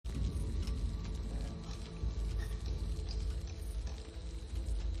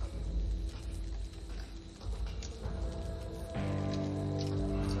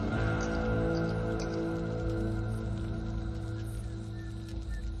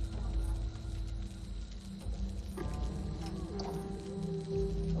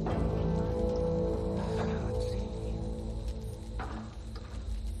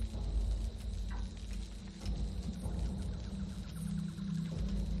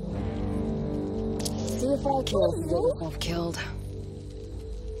Killed.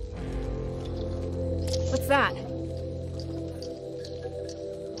 What's that?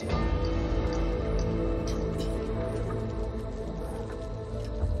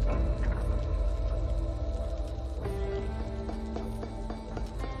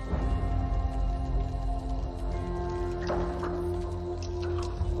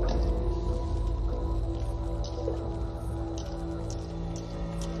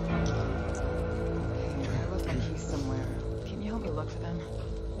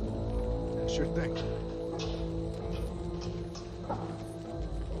 Sure thing.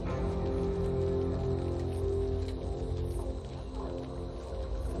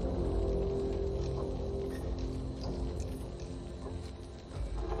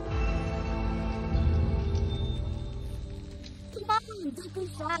 Come on, don't be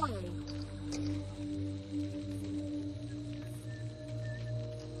shy.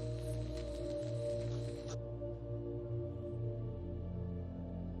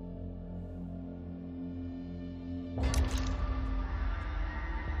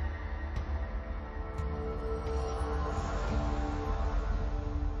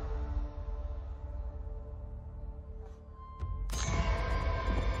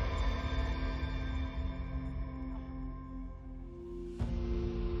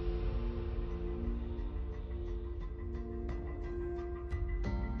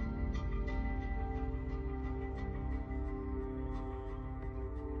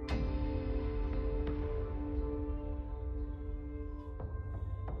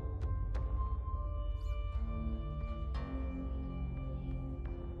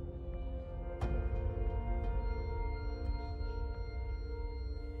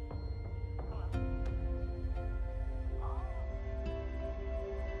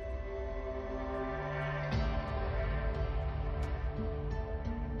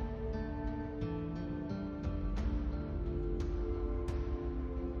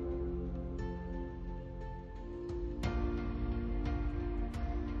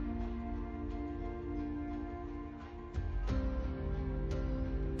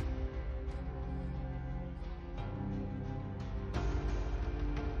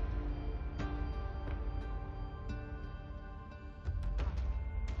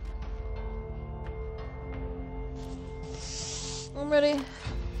 I'm ready.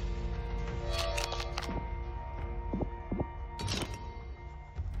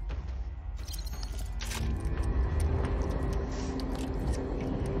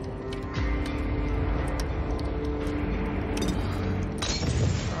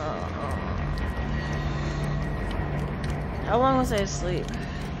 How long was I asleep?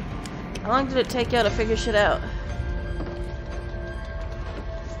 How long did it take y'all to figure shit out?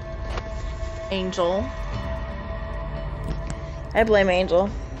 Angel. I blame Angel.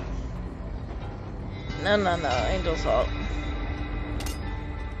 No, Angel's fault.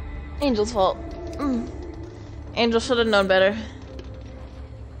 Angel's fault. Angel should have known better.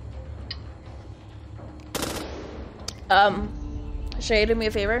 Shay, do me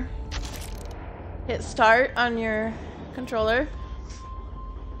a favor. Hit start on your controller.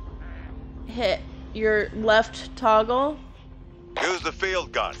 Hit your left toggle. Use the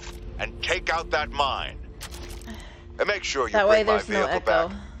field gun and take out that mine. And make sure you That way bring my there's no vehicle echo.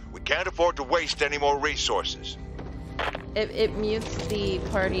 back. We can't afford to waste any more resources. It mutes the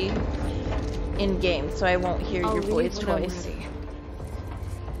party in game, so I won't hear your voice twice.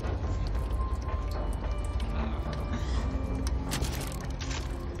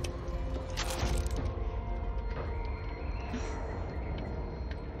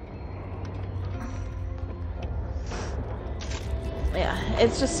 Yeah,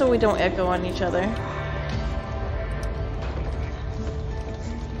 it's just so we don't echo on each other.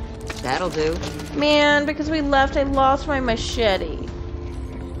 That'll do. Man, because we left, I lost my machete.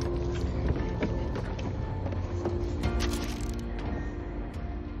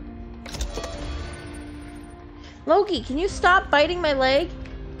 Loki, can you stop biting my leg?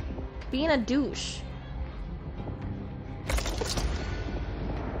 Being a douche.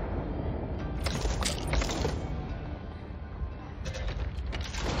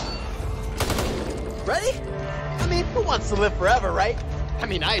 Ready? I mean, who wants to live forever, right? I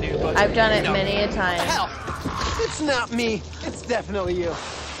mean, I do, but... I've done it you know, many a time. Hell, it's not me. It's definitely you.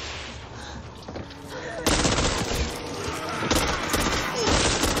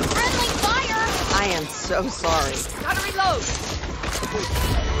 Friendly fire! I am so sorry. Gotta reload!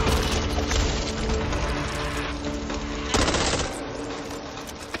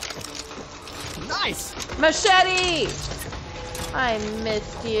 Nice! Machete! I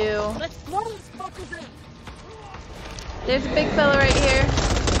missed you. Let's blow these fuckers in! There's a big fella right here.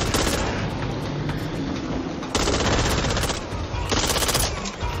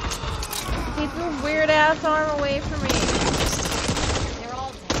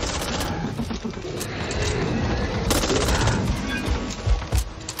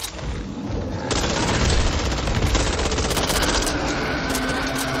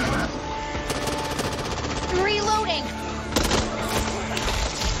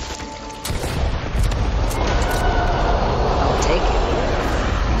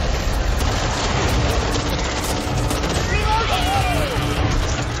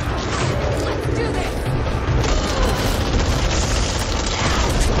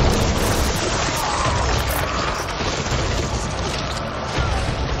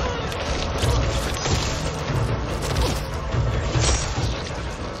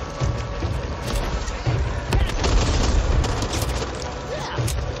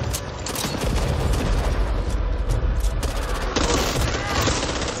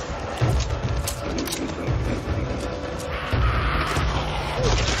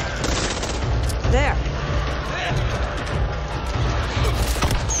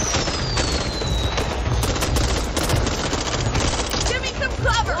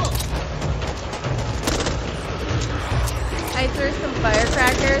 cover! I threw some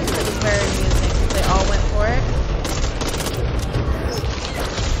firecrackers. It was very amusing because they all went for it.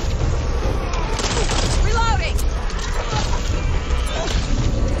 Reloading!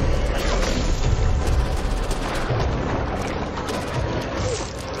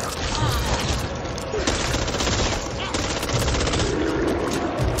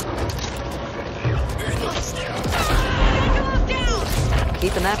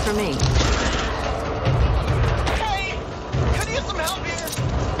 Keeping that for me. Hey! Could I get some help here?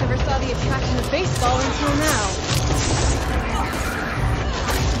 Never saw the attraction of baseball until now.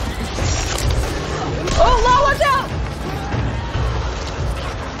 Oh, Law, watch out!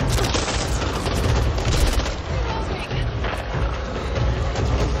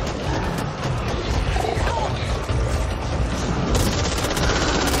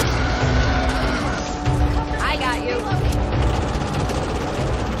 I got you.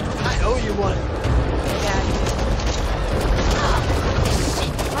 I owe you one. Yeah.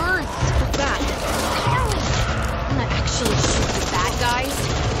 Burns! What's that? I'm not actually shoot the bad guys.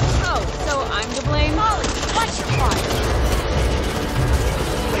 Oh, so I'm to blame? Molly, watch your fire.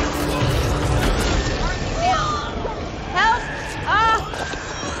 Help! Ah!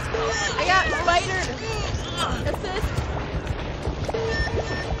 I got spidered. Assist.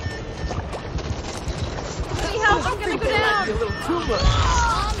 Let me help. I'm gonna go down. A little too much.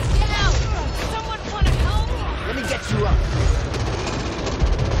 Mom, get out. Someone want to help? Let me get you up.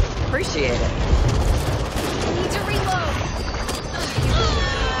 Appreciate it. Need to reload.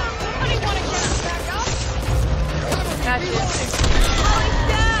 Somebody want to get us back up? Gotcha. Molly's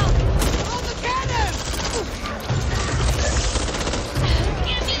down. Hold the cannon.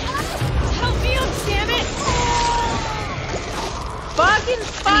 Get me up. Help me up, damn it. Fucking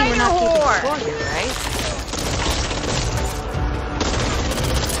spider whore. Here, right?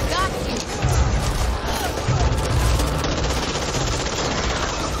 Got you.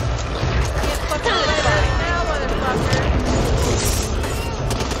 Get fucking away right now, motherfucker.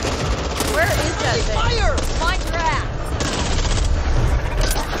 Where is that thing? Fire! Mind your ass.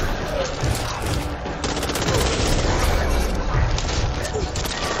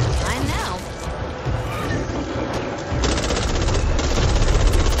 Time now.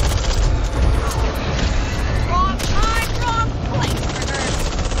 Wrong time, wrong place, Trigger.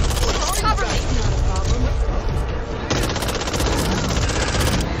 Cover me. Not a problem.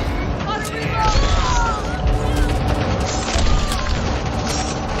 Gotta reload.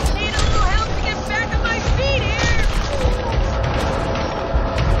 Need a little help to get back on my feet here.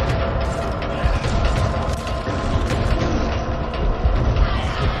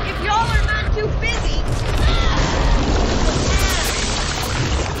 If y'all are not too busy.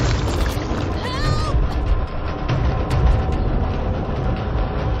 Help!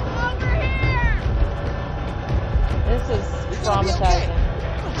 Over here! This is traumatizing.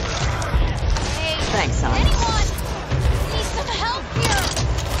 Hey, Thanks, son. anyone? Need some help here.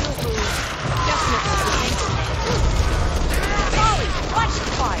 Molly, watch the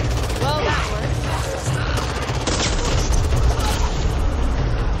fire. Well, that worked.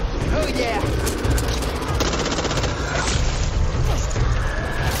 Oh yeah.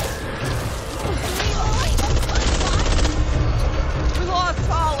 We lost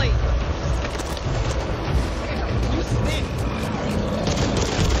Polly. You stink.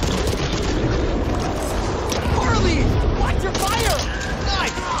 Harley! Watch your fire!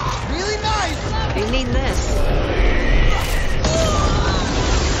 Nice! Really nice! You need this.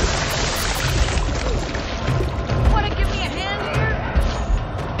 Want to give me a hand here?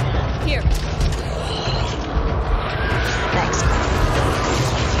 Here. Thanks.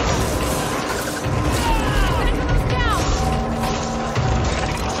 Down.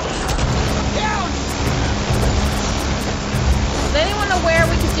 Down! Does anyone know where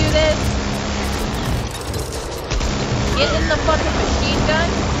we could do this? Get in the fucking machine gun?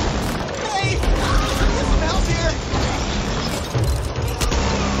 Hey! Get some help here!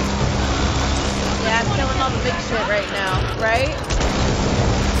 Yeah, I'm killing all the big shit right now, right?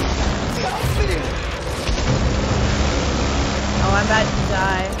 Help me! Oh, I'm about to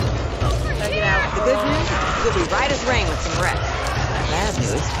die. Check it out. The good news? You'll be right as rain with some rest. Bad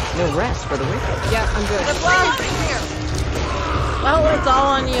news? No rest for the wicked. Yeah, I'm good. Well, it's all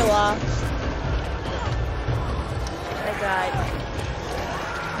on you, Law. I died.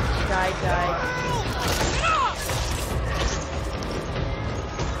 Died.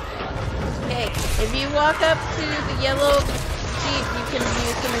 Okay, if you walk up to the yellow Jeep, you can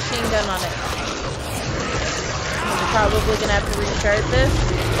use the machine gun on it. You're probably gonna have to restart this.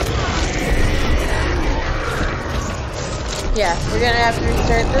 Yeah, we're gonna have to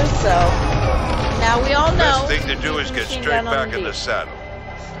restart this, so now we all know. Best thing to do is get machine straight gun on back in the Jeep. saddle.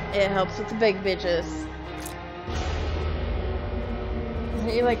 It helps with the big bitches.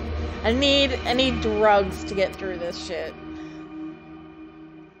 You're like, I need drugs to get through this shit.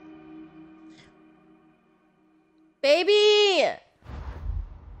 Baby!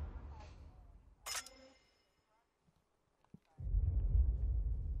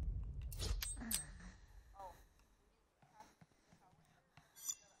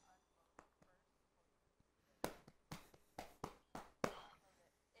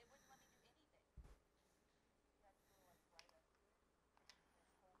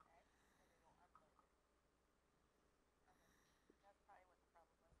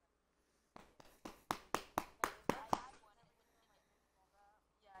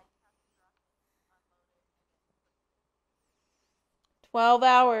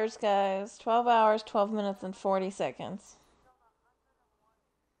 $12 guys. 12 hours, 12 minutes, and 40 seconds.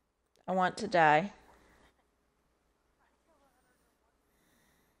 I want to die.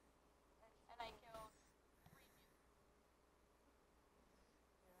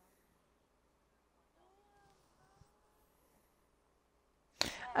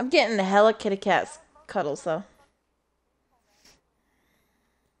 I'm getting the hella kitty cat cuddles though.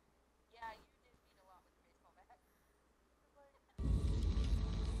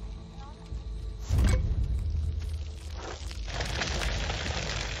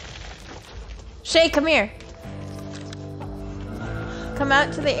 Shay, come here. Come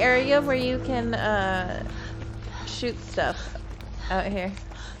out to the area where you can shoot stuff out here.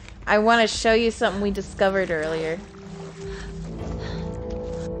 I want to show you something we discovered earlier.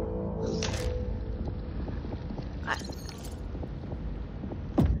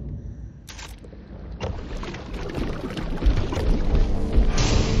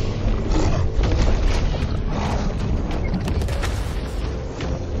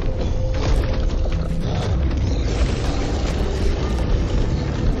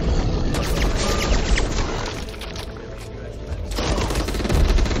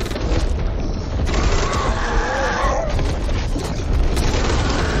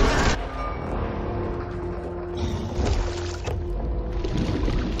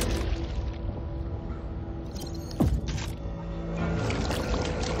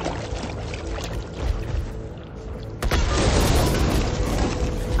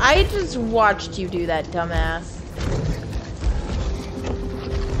 I just watched you do that, dumbass.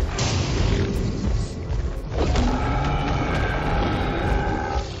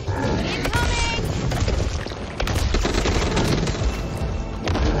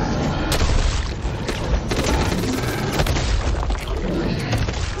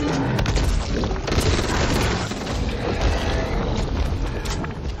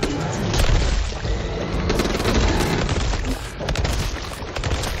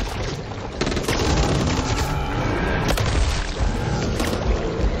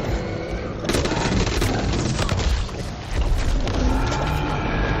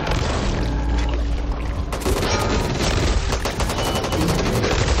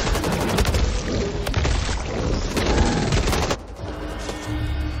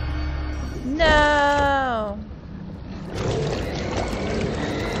 No.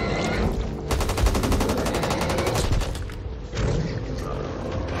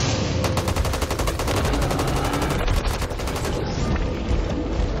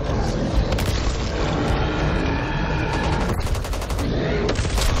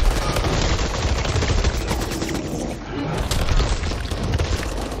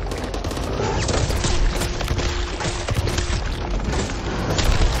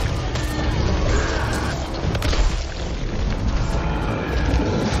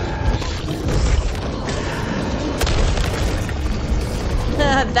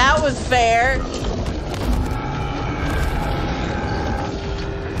 That was fair.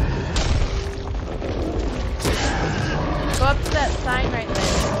 Go up to that sign right there.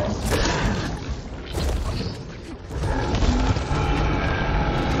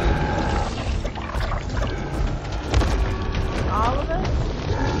 All of us?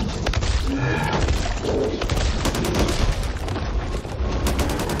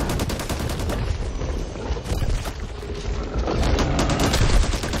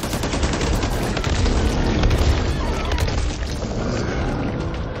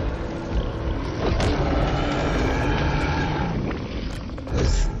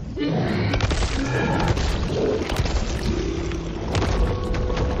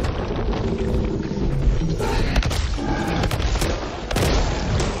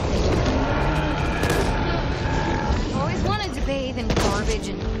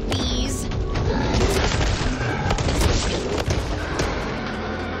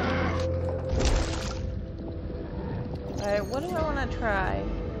 Alright, what do I want to try?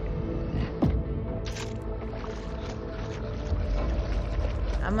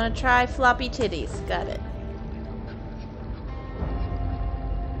 I'm gonna try floppy titties. Got it.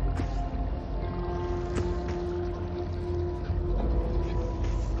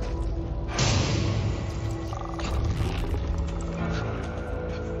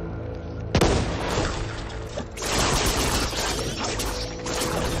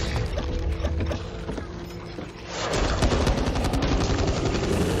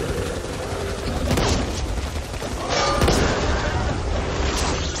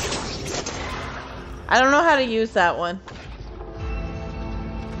 I don't know how to use that one.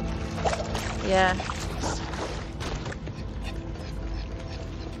 Yeah.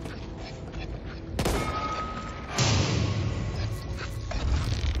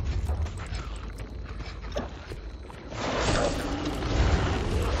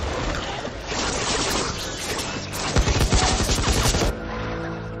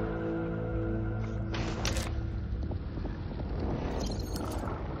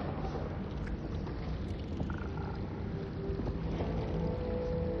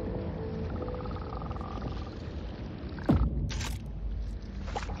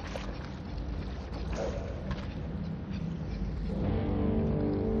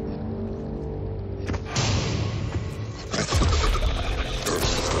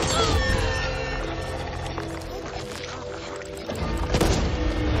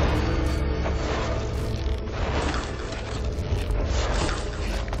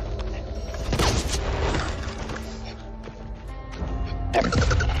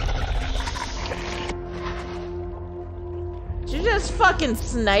 Did you just fucking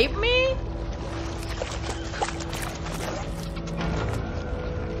snipe me?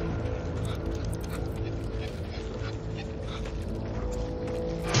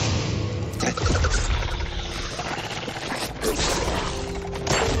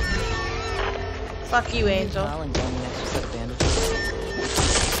 Fuck you, Angel. Falling down the next set of bandages.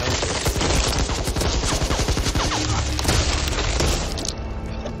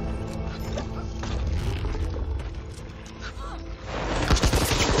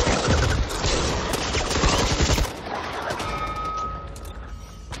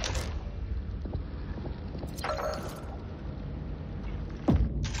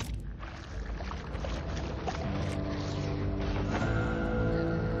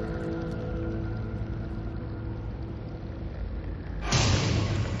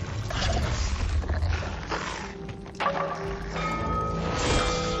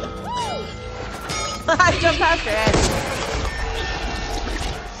 I jumped past your head.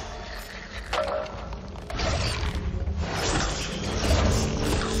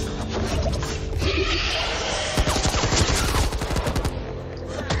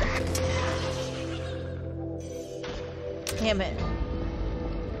 Damn it.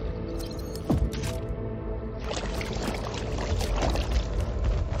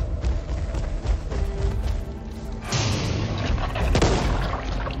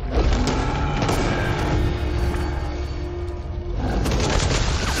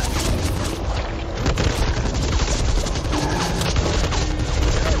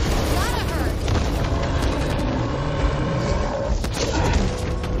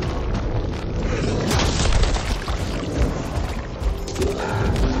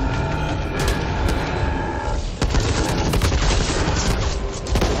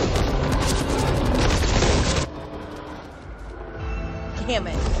 Damn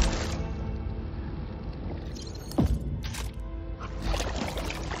it.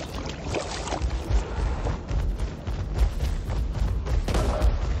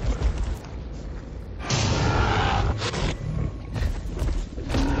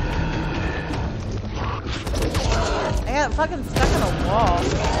 I got fucking stuck in a wall.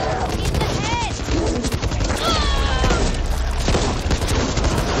 Is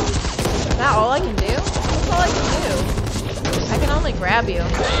that all I can do? That's all I can do. I can only grab you.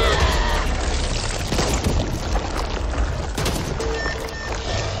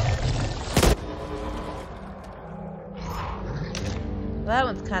 That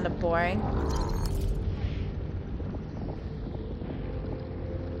one's kind of boring.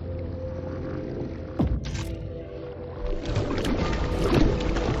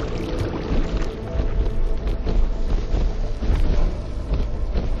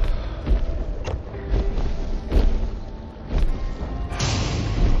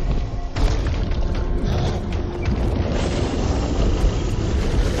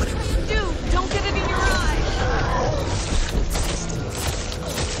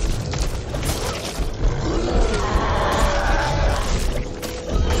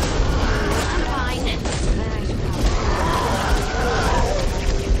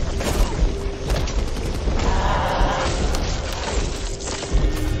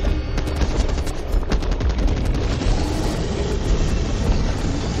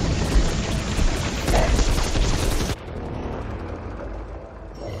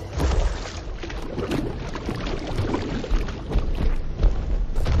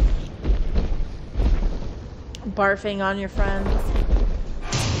 barfing on your friend. Over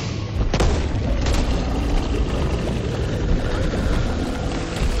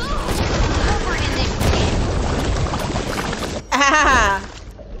in this shit. Ah!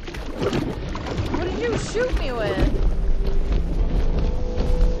 What did you shoot me with?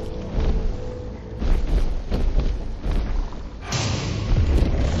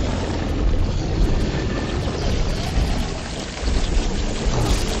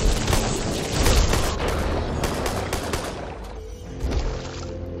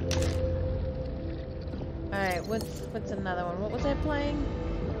 Alright, what's another one? What was I playing?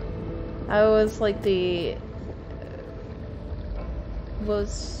 I was like the...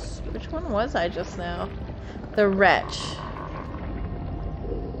 which one was I just now? The Wretch.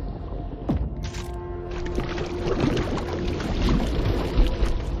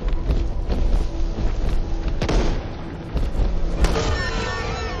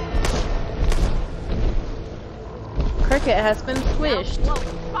 Cricket has been squished. Blow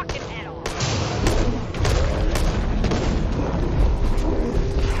his fucking head off.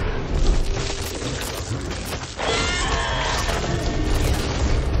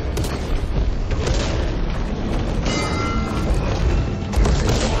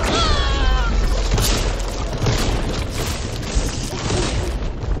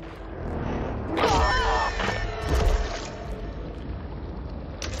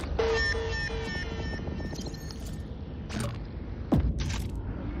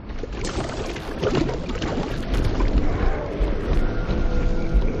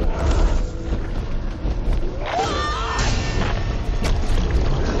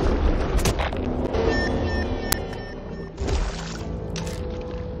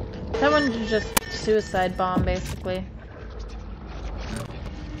 Someone just suicide bomb, basically.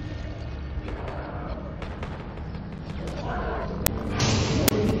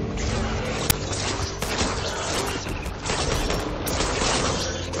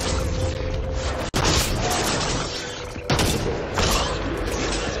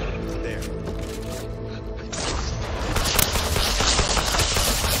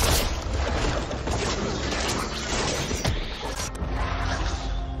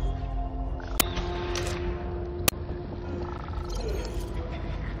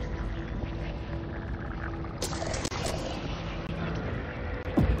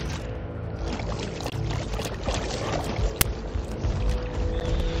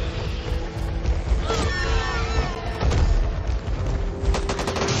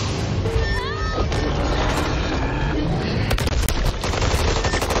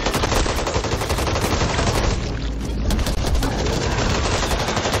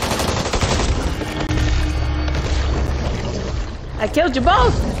 I killed you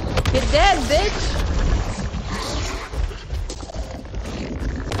both! Get dead, bitch!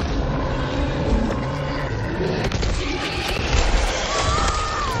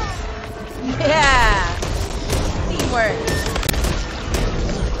 Yeah! Teamwork!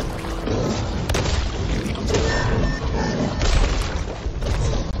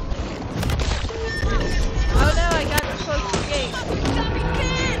 Oh no, I got too close to the gate.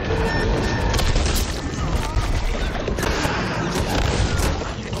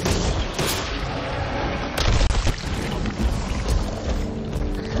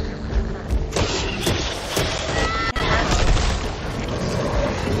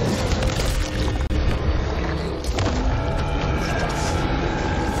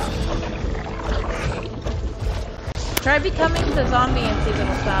 Try becoming the zombie and see if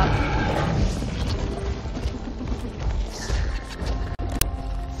it'll stop.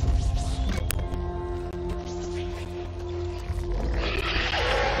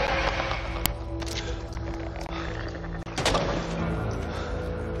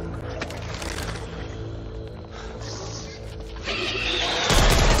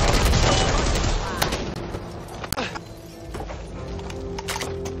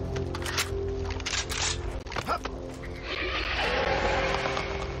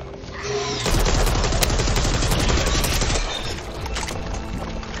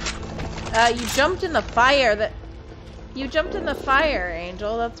 You jumped in the fire. You jumped in the fire,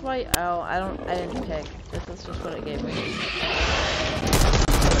 Angel. That's why. Oh, I didn't pick. This is just what it gave me.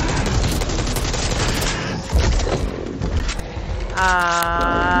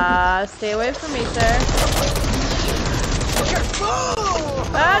 Stay away from me, sir.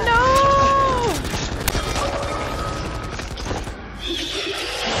 Ah, no!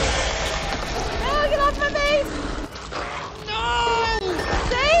 No, get off my base!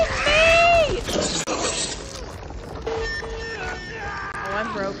 Save me! Oh, I'm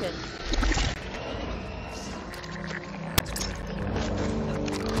broken.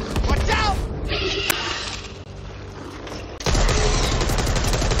 Watch out!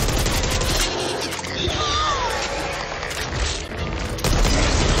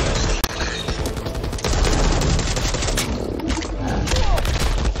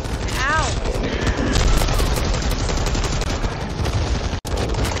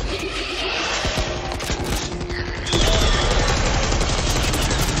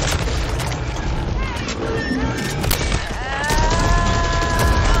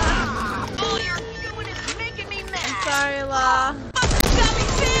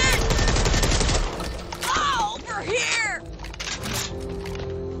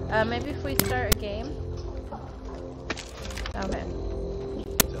 Maybe if we start a game. Okay.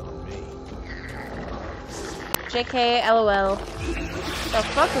 JK, LOL. The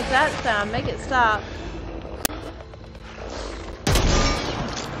fuck was that sound? Make it stop.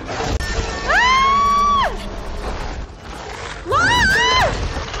 Ah!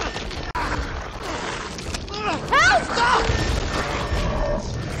 Ah! Help! Stop!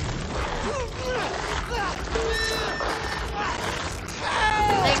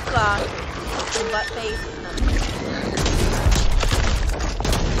 Thanks, Law. Butt face.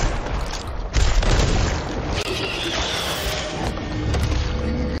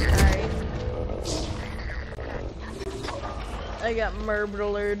 I got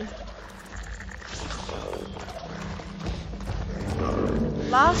murdered.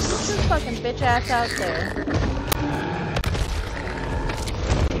 Lost this fucking bitch ass out there.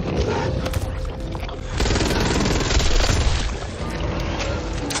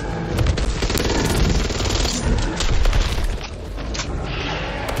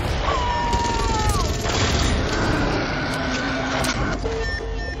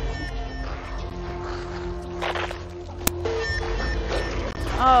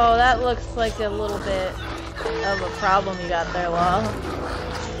 Oh, that looks like a little bit of a problem you got there, Law.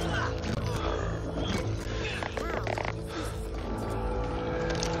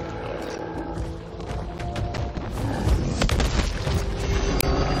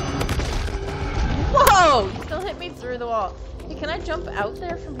 Whoa! You still hit me through the wall. Hey, can I jump out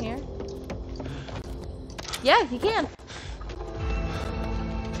there from here? Yeah, you can.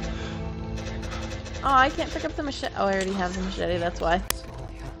 Oh, I can't pick up the machete. Oh, I already have the machete, that's why.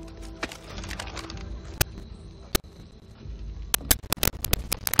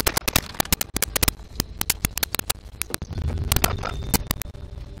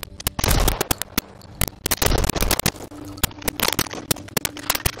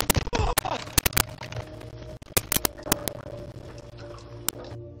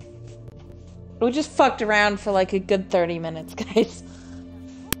 We just fucked around for like a good 30 minutes, guys.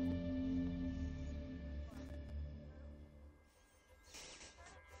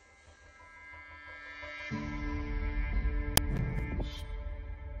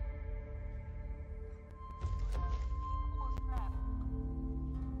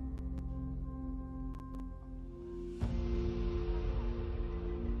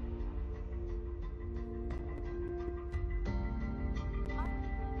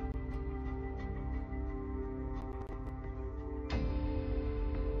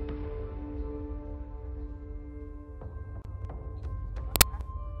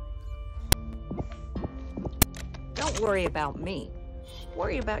 Don't worry about me.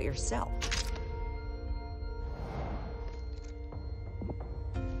 Worry about yourself.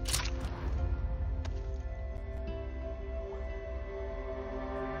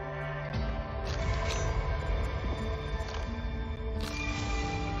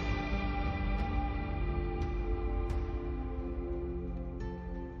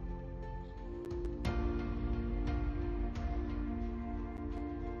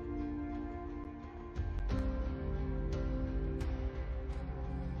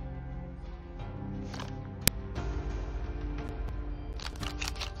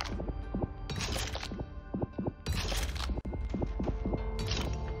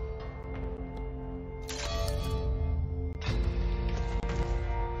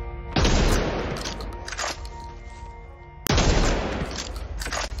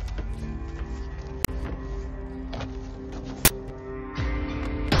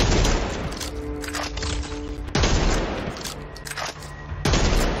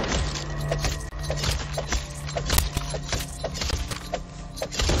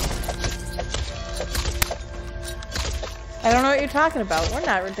 I don't know what you're talking about. We're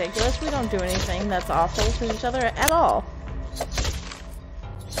not ridiculous. We don't do anything that's awful to each other at all.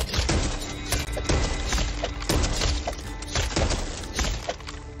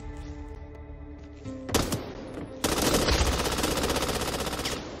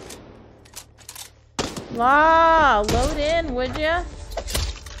 Law, load in, would ya?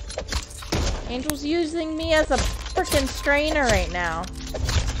 Angel's using me as a freaking strainer right now.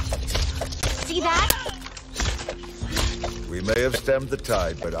 See that? We may have stemmed the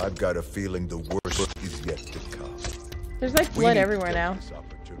tide, but I've got a feeling the worst is yet to come. There's like blood everywhere now. This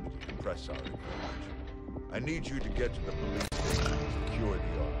opportunity to press our information. I need you to get to the police station and secure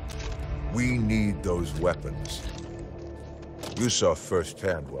the arm. We need those weapons. You saw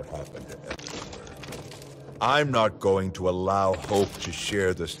firsthand what happened to Edinburgh. I'm not going to allow Hope to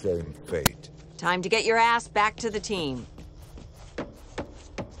share the same fate. Time to get your ass back to the team.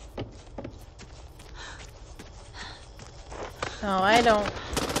 Oh, I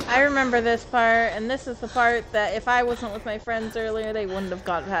I remember this part, and this is the part that if I wasn't with my friends earlier, they wouldn't have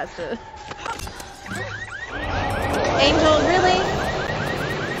gotten past it. Angel, really?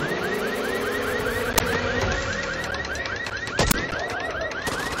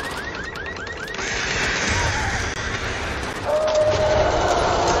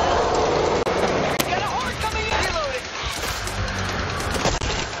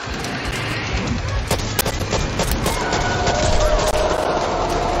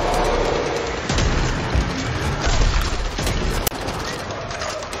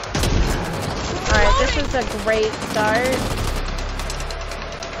 A great start.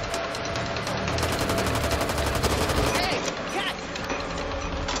 Hey, cat!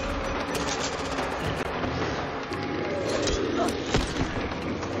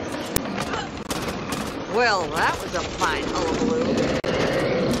 Well, that was a fine hullabaloo.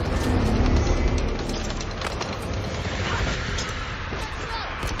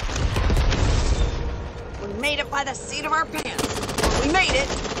 We made it by the seat of our pants. We made it.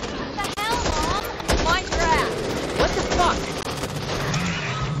 What the fuck?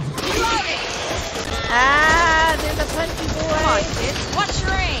 Reloading! Ah, there's a punchy boy. Come on, kid. What's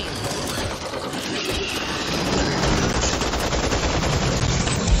your aim?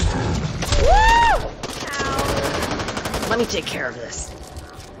 Woo! Ow. Let me take care of this.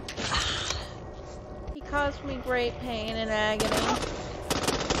 He caused me great pain and agony.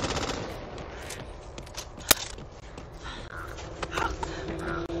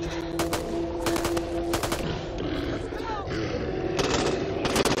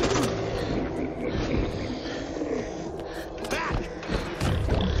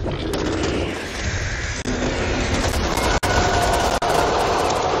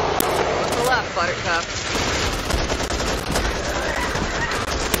 Buttercup.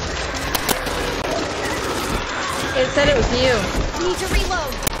 It said it was you. Need to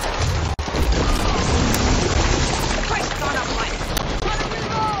reload. Christ on a bike.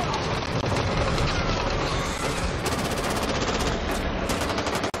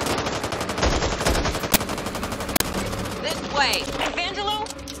 This way. Evangelo,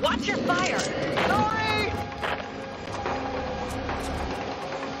 watch your fire. Sorry.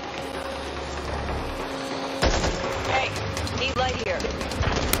 Hey, need light here.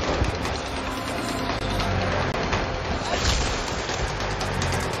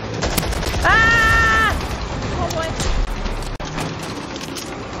 Ah! Oh boy.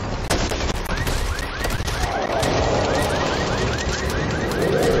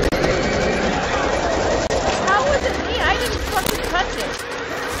 How was it me? I didn't fucking touch it.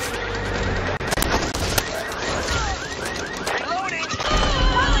 Reloading.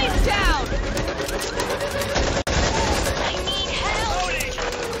 Molly's down. I need help. Loading.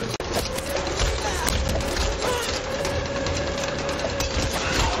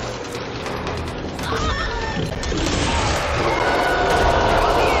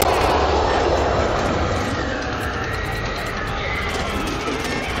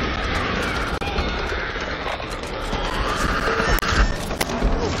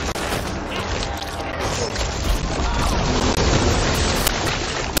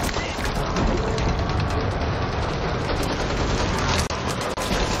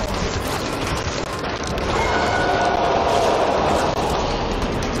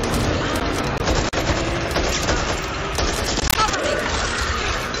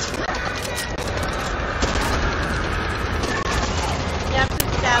 You have to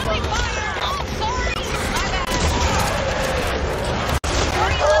stab him.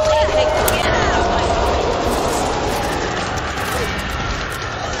 Take the cannon.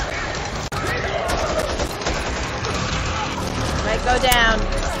 Right, go down.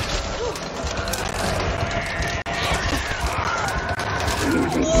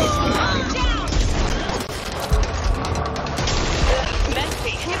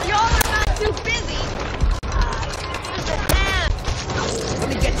 If y'all are not too busy, use a hand. Let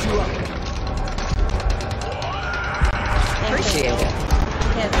me get you up. Appreciate it.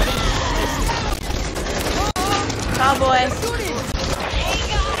 Cowboy.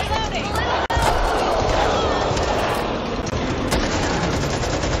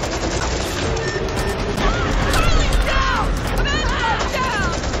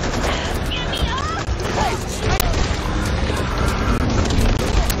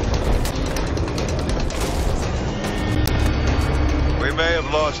 We may have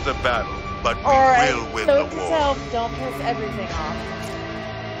lost the battle, but we Alright, will win note the to war. self, don't piss everything off.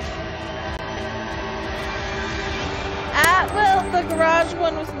 Atlas, the garage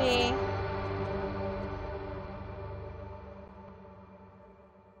one was me.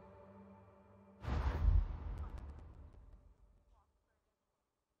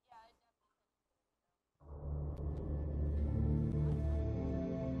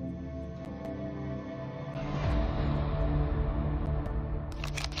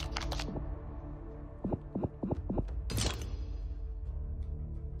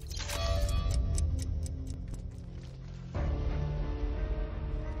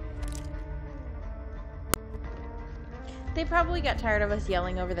 They probably got tired of us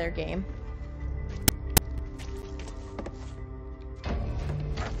yelling over their game.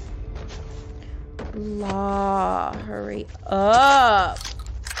 Law, hurry up.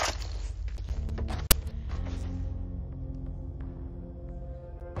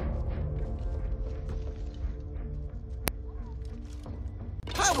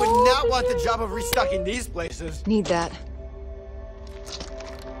 I would not want the job of restocking these places. Need that.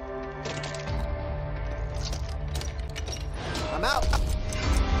 I'm out.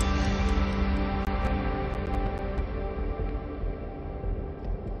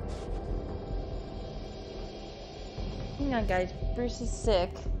 Hang on, guys. Bruce is sick.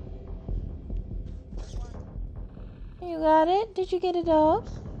 You got it? Did you get it off?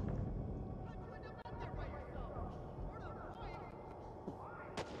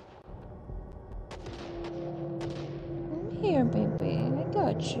 Here, baby. I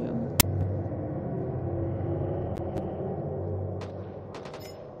got you.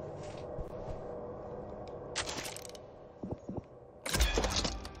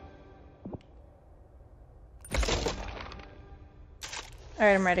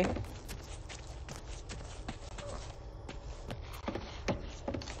 Alright, I'm ready.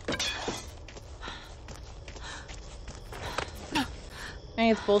 I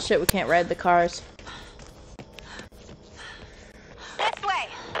think it's bullshit we can't ride the cars. This way.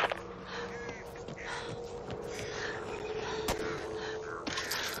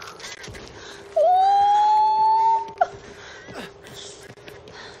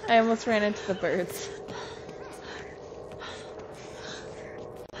 I almost ran into the birds.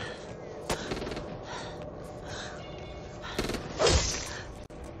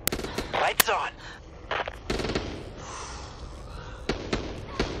 Lights on.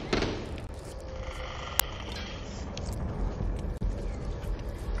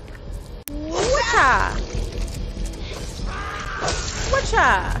 Whatcha?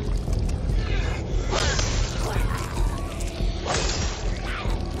 Whatcha?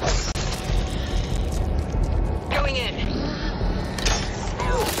 Going in.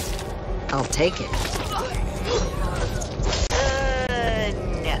 I'll take it.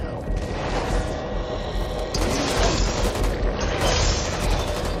 No.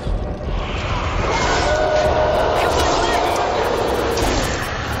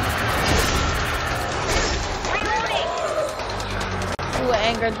 Who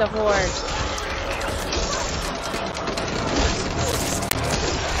angered the horde?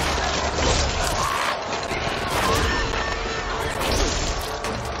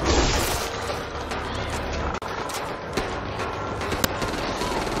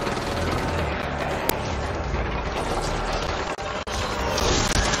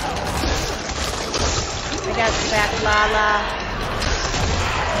 I got you back, Lala.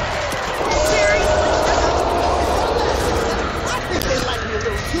 I think they like me a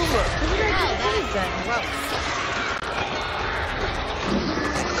little humor.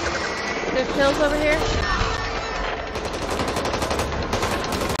 There's pills over here?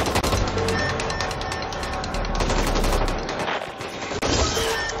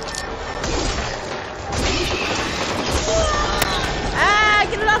 Ah,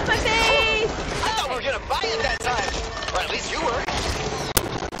 get it off my face! I thought we were gonna buy it that time. Or at least you were.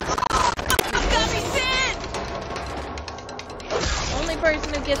 Only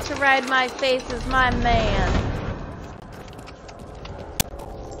person who gets to ride my face is my man.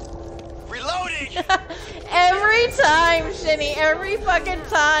 Reloading! Every time, Shinny, every fucking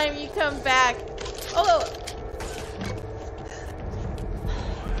time you come back. Oh,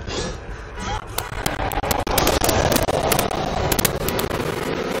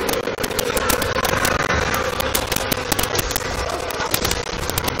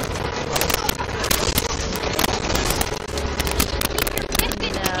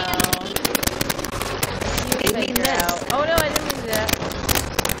 oh no, I didn't mean to do that.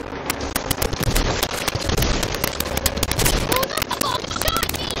 Who the fuck shot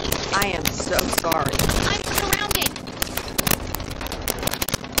me? I am so sorry. I'm surrounded.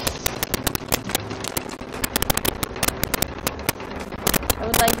 I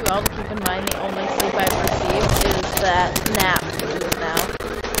would like you all to keep in mind the only sleep I've received is that nap just now.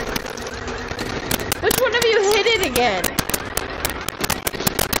 Which one of you hit it again?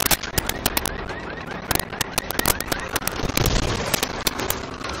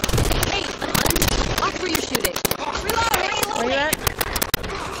 Hey, watch where you're shooting. Where you at?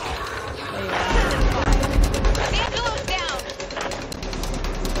 There you are. Angelo's down.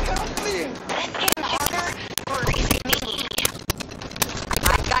 Help me! Is it harder or is it me? I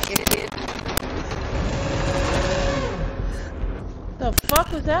got you, kid. The fuck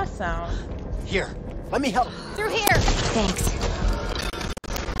was that sound? Here, let me help. Through here. Thanks.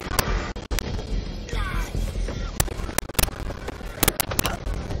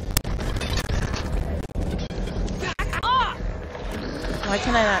 Why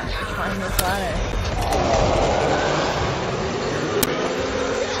can I not climb this ladder?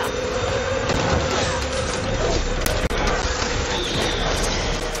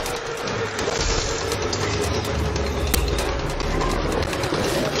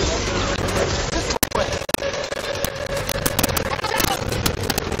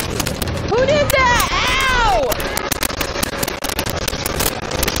 Who did that? Ow!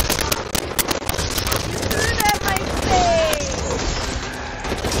 Shoot at my face!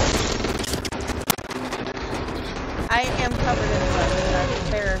 I am covered in blood, and that's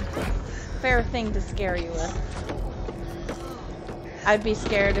a fair thing to scare you with. I'd be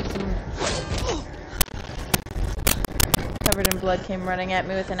scared if some covered in blood came running at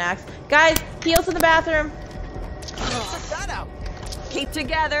me with an axe. Guys, heals in the bathroom. Check that out. Keep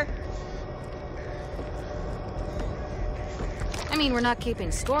together. I mean, we're not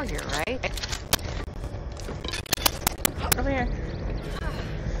keeping score here, right? Over here.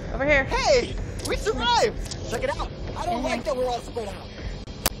 Over here. Hey, we survived. Check it out. I don't like that we're all spread out.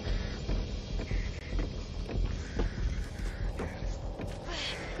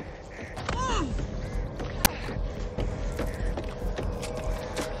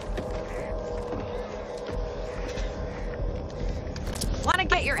 Want to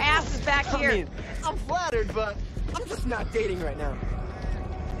get your asses back I here? mean, I'm flattered, but I'm just not dating right now.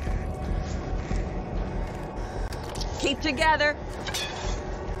 Keep together.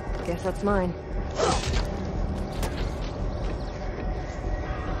 Guess that's mine.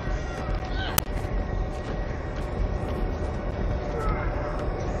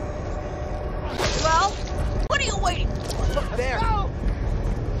 Well, what are you waiting for? Look there.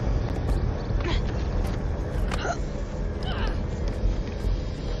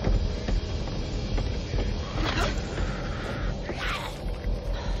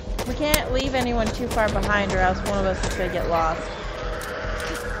 We can't leave anyone too far behind or else one of us is gonna get lost.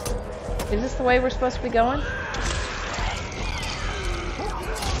 Is this the way we're supposed to be going?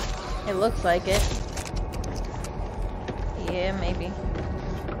 It looks like it. Yeah, maybe.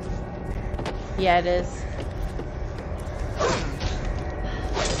 Yeah, it is.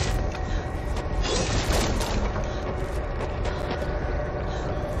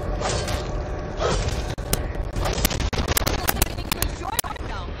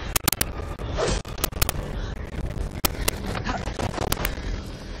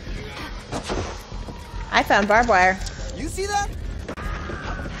 I found barbed wire. You see that?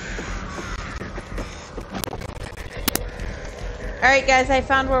 Alright guys, I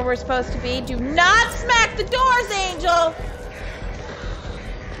found where we're supposed to be. Do not smack the doors, Angel!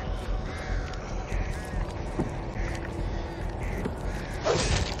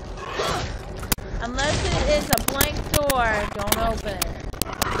 Unless it is a blank door, don't open it.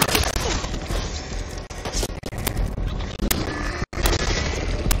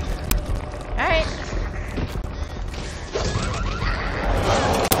 Alright.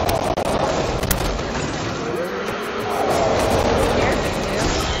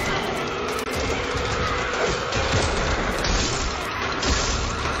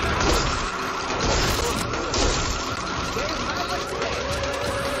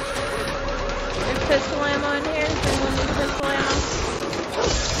 There's pistol ammo in here. Does anyone need pistol ammo?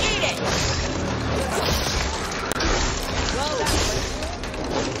 Eat it!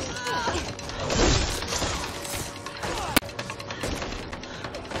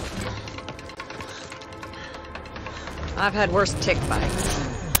 I've had worse tick bites.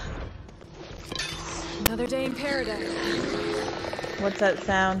 Another day in paradise. What's that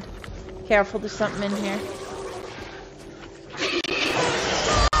sound? Careful, there's something in here.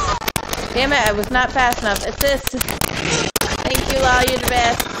 Damn it, I was not fast enough. Assist. Thank you, Lyle, you're the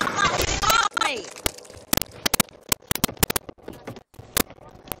best. Off me!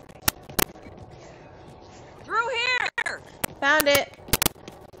 Through here! Found it.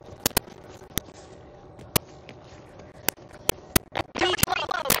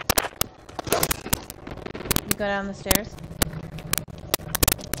 You go down the stairs.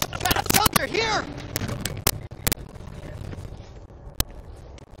 Got a sucker here.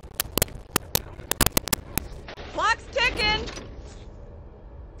 Clock's ticking!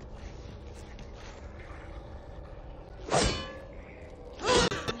 You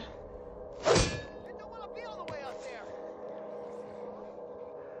don't want to be all the way up there.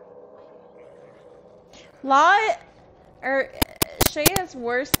 Shaya's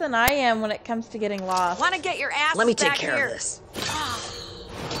worse than I am when it comes to getting lost. Want to get your ass Let me take back care here. of this.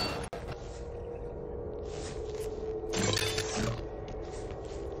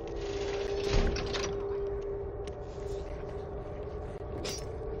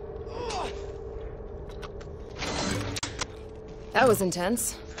 That was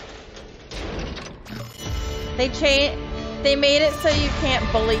intense. They made it so you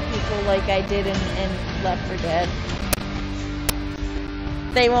can't bully people like I did in Left 4 Dead.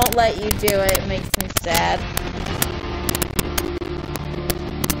 They won't let you do it. It makes me sad.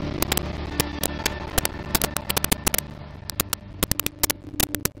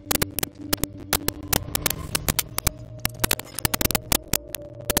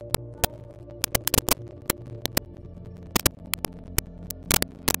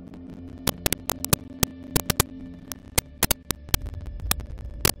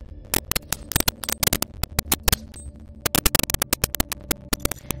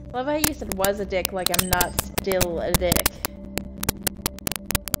 Love how you said was a dick like I'm not still a dick.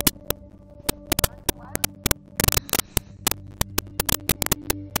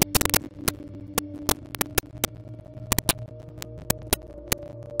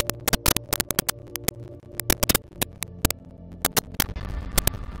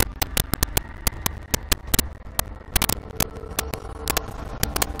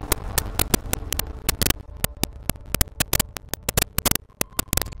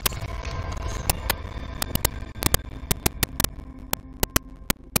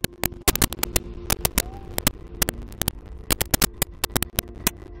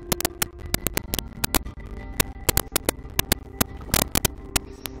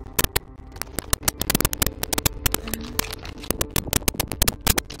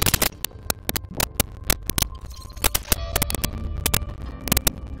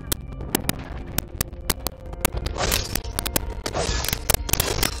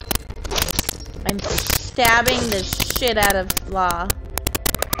 I'm stabbing the shit out of Law.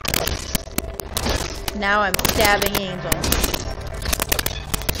 Now I'm stabbing Angel.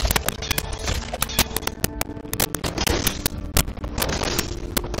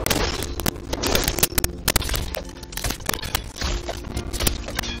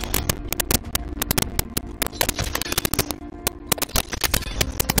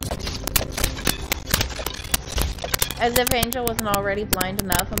 As if Angel wasn't already blind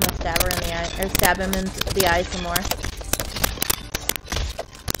enough, I'm gonna stab her in the eye, or stab him in the eye some more.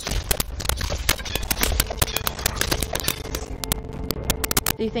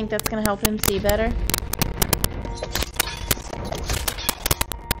 Do you think that's gonna help him see better?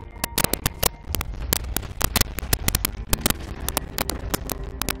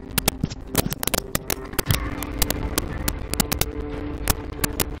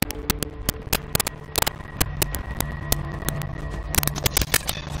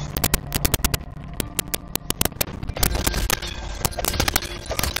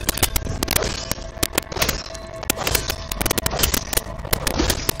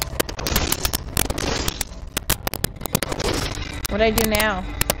 What do I do now?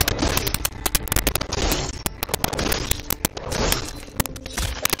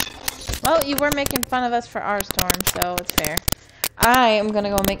 Well, you were making fun of us for our storm, so it's fair. I am gonna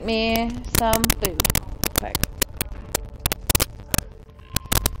go make me some food. Quick.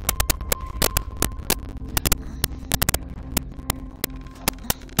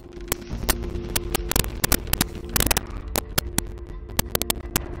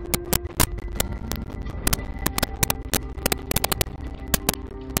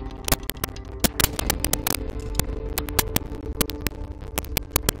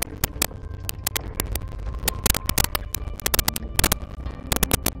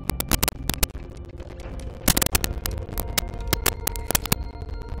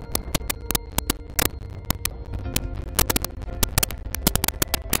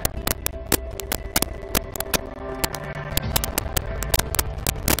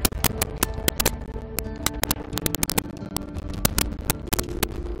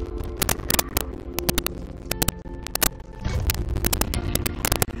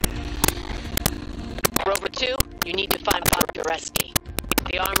 Rover 2, you need to find Bob Dureski.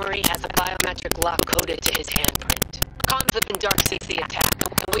 The armory has a biometric lock coded to his handprint. Comms have been Dark CC attack,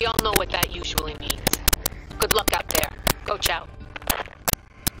 and we all know what that usually means. Good luck out there. Coach out.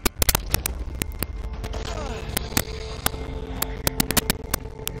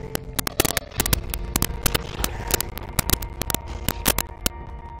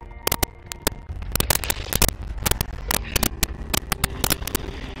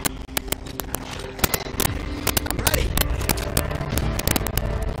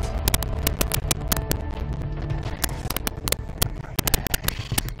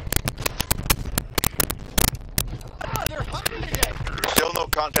 Still no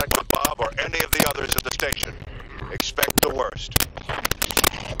contact with Bob or any of the others at the station. Expect the worst.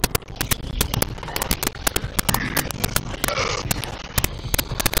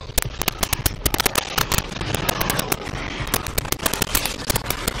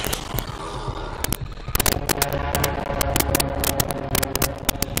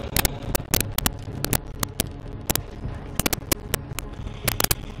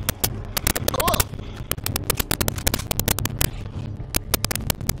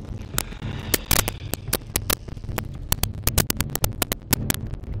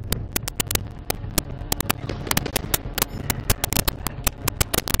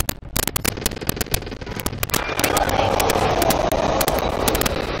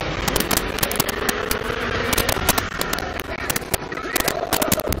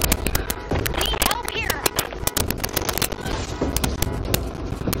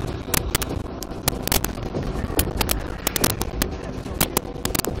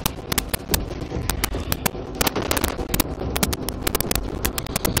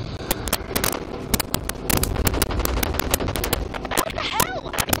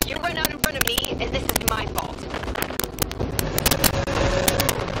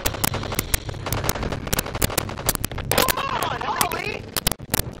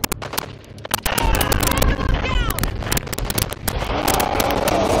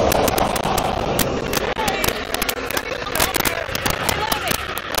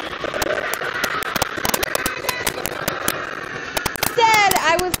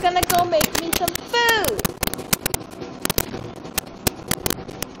 was gonna go make me some food.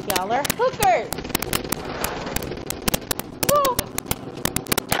 Y'all are hookers. Woo.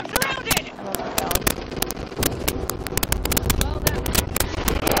 I'm surrounded! I love that dog. Well, that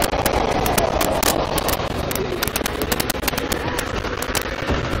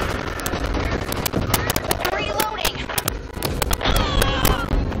reloading!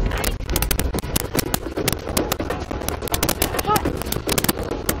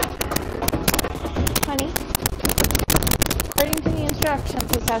 Honey, according to the instructions,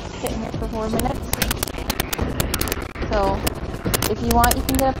 this has to sit in here for 4 minutes. So, if you want, you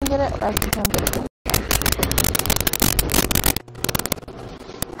can get up and get it, or I can come get it.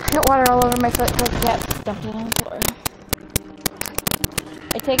 I got water all over my foot because the cat dumped it on the floor.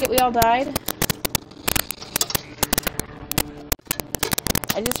 I take it we all died?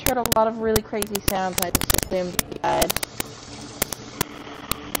 I just heard a lot of really crazy sounds. I just assumed we died.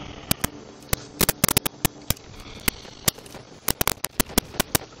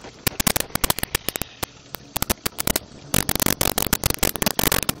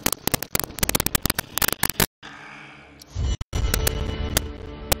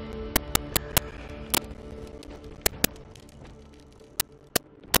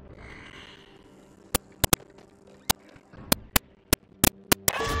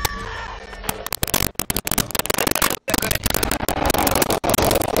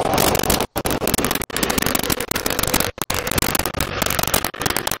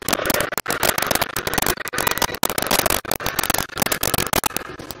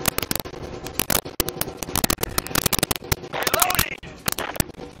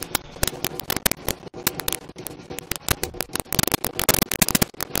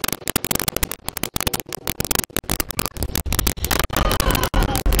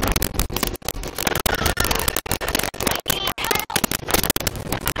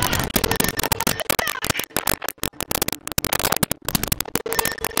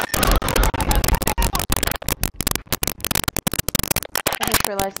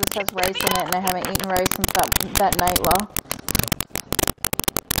 I realized this has rice in it, and I haven't eaten rice since that night, Law.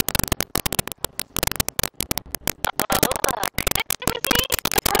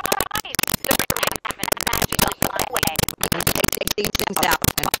 Take these things out.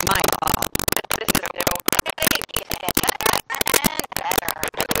 It's my fault. This is new.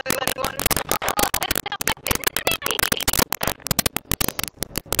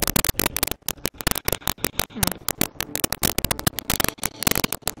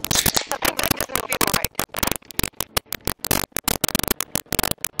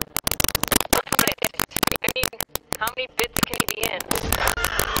 How many bits can he be in?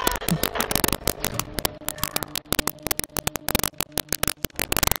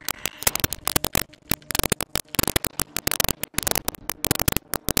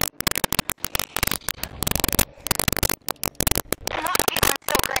 Not feeling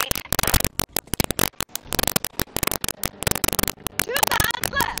so great. 2 sides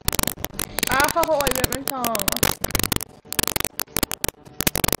left. Oh, I bit my tongue.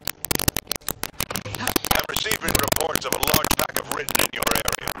 I'm receiving reports of a large pack of Ridden in your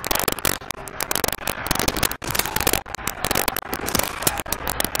area.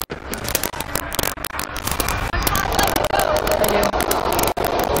 I do.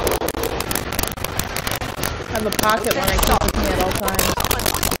 I have a pocket one I keep with me at all times.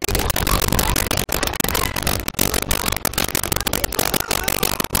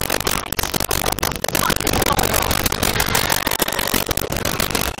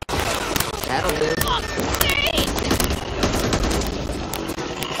 That'll do.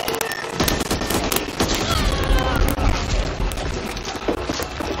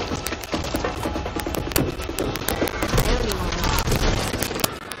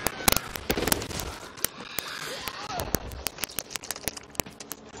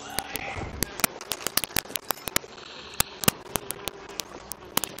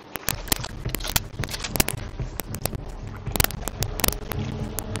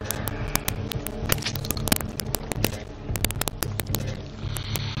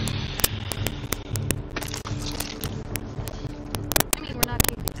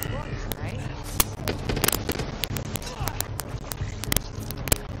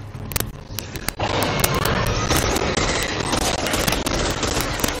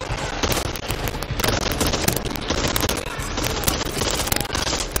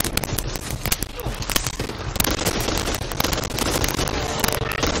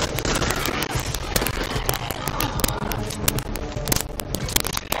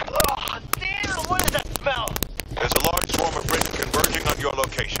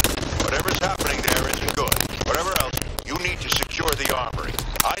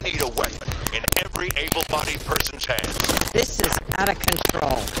 need a weapon in every able-bodied person's hands. This is out of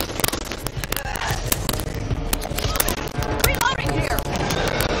control. Reloading here!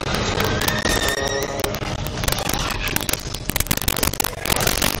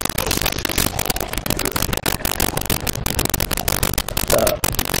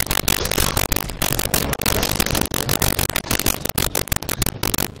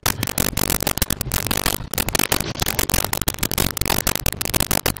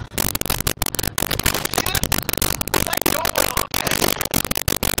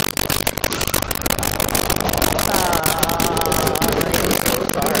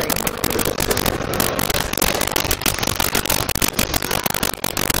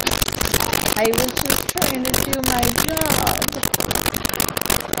 I was just trying to do my job.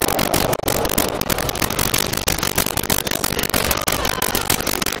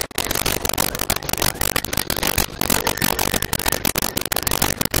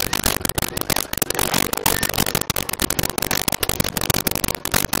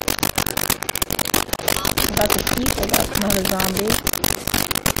 About the people, that's not a zombie.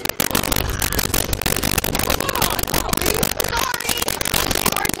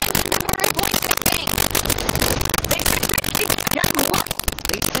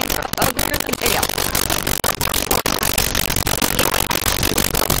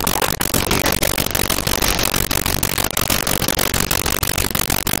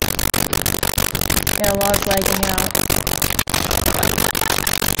 Yeah, log's lagging out.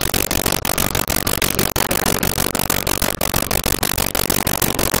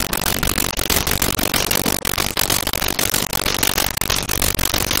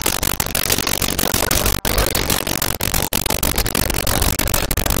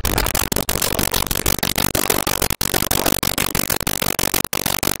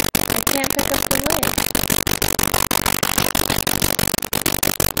 I can't pick up the link.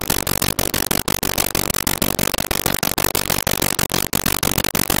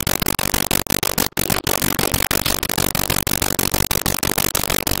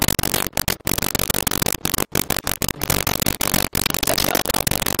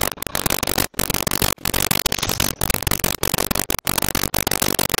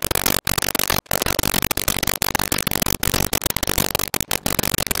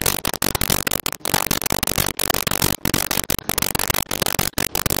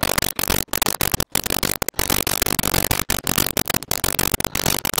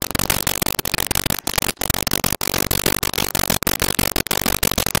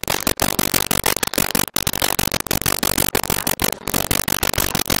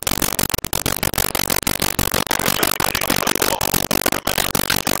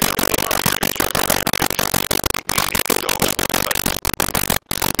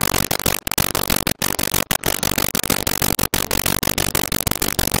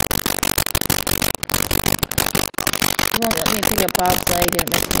 Won't let me pick up Bob's leg and it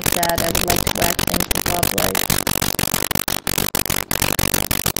makes me sad. I'd like to back things with Bob's leg.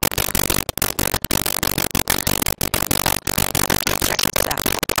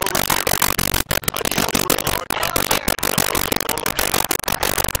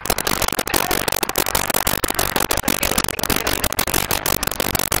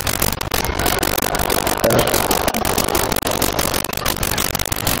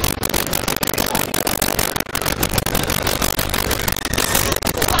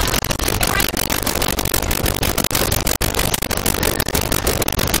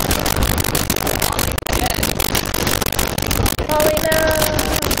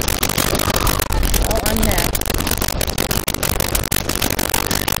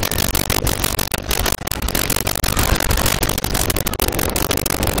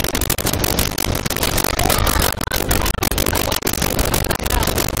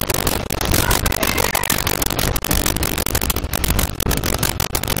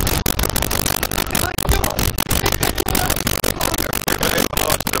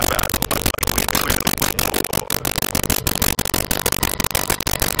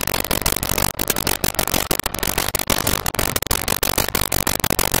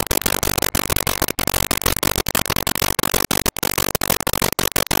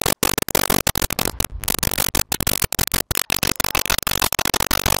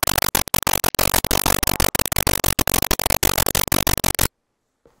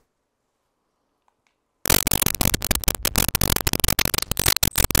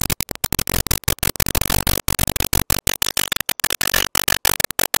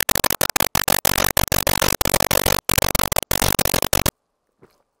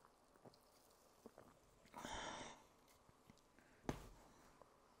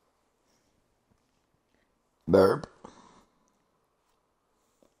 Burp.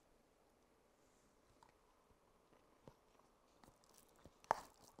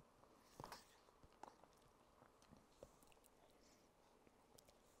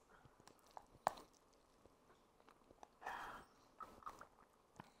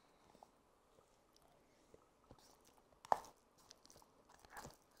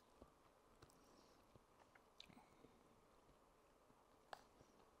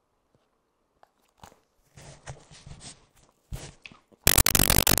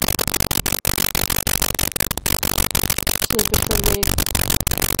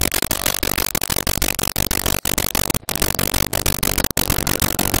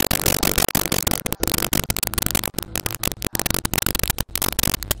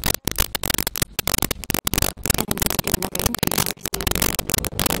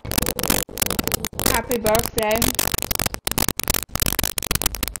 birthday.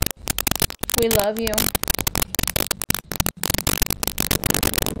 We love you.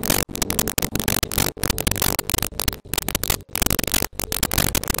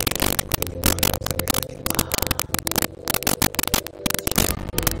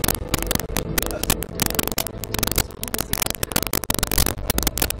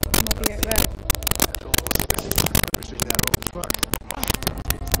 I'll be right back.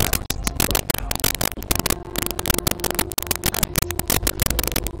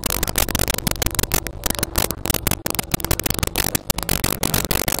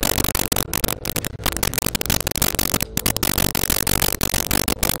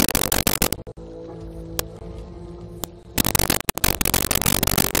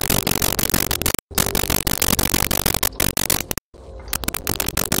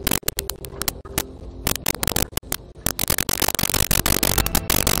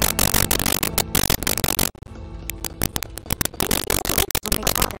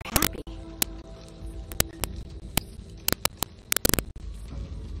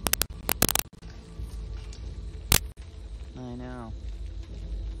 I know.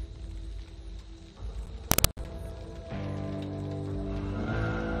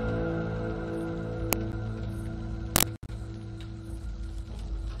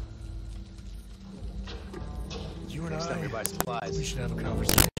 You and Next time I, you buy supplies, we should have a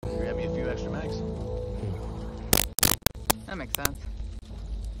conversation. grab me a few extra mags. That makes sense.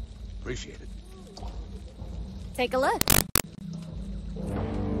 Appreciate it. Take a look.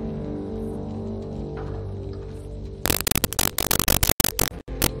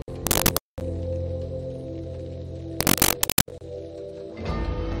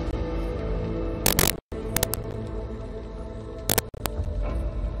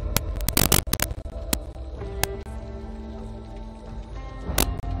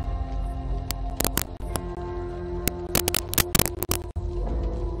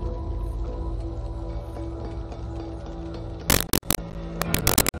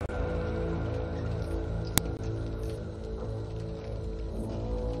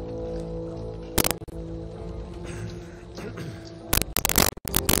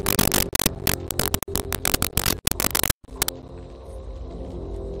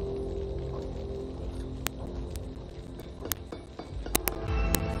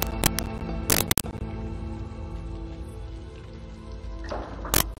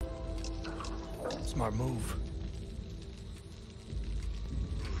 Smart move.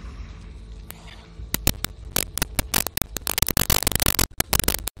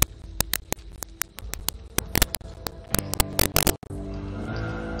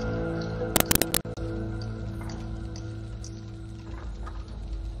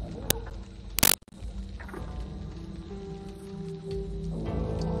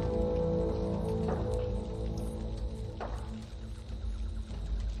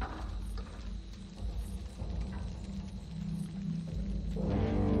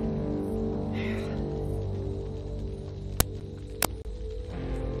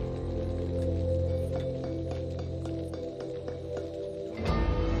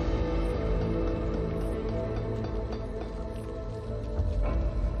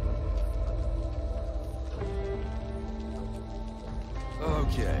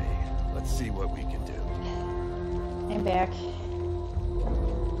 Okay, let's see what we can do. I'm back.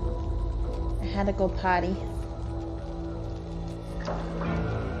 I had to go potty.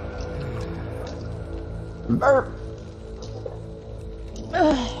 Burp.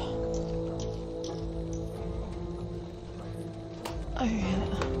 Ugh.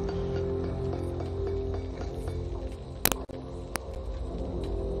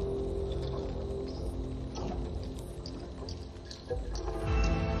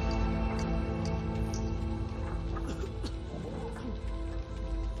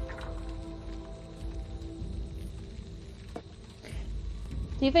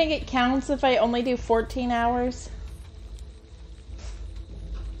 Do you think it counts if I only do 14 hours?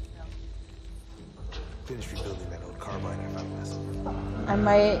 Finish rebuilding that old carbine I found last summer. I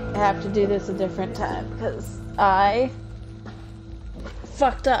might have to do this a different time because I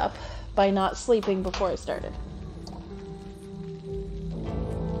fucked up by not sleeping before I started.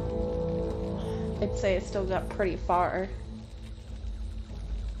 I'd say I still got pretty far.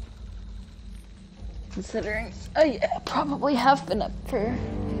 Considering, oh yeah, probably have been up for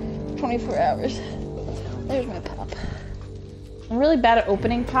 24 hours. There's my pop. I'm really bad at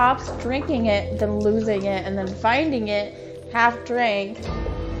opening pops, drinking it, then losing it, and then finding it half drank.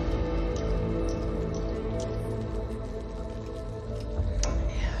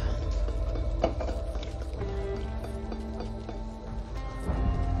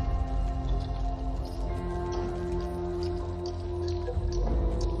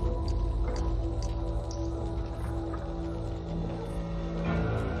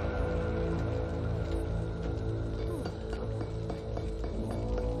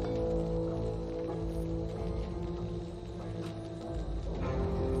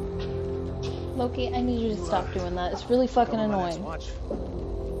 Loki, I need you to stop doing that. It's really fucking annoying. Watch.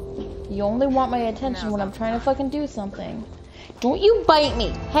 You only want my attention when I'm trying to fucking do something. Don't you bite me.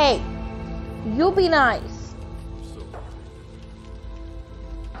 Hey, you'll be nice.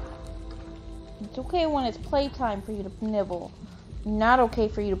 It's okay when it's playtime for you to nibble. Not okay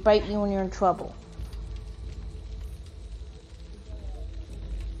for you to bite me when you're in trouble.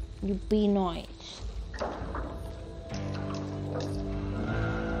 You be nice.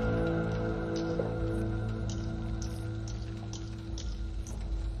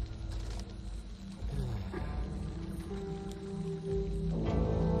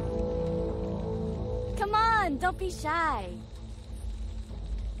 Come on, don't be shy.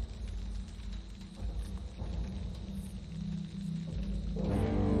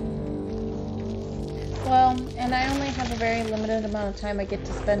 Well, and I only have a very limited amount of time I get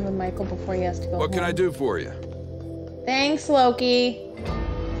to spend with Michael before he has to go What can home. I do for you? Thanks, Loki.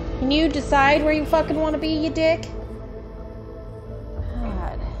 Can you decide where you fucking want to be, you dick?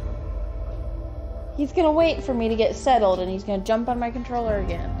 God. He's gonna wait for me to get settled and he's gonna jump on my controller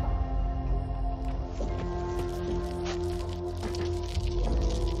again.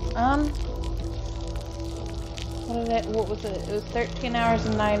 What was it? It was 13 hours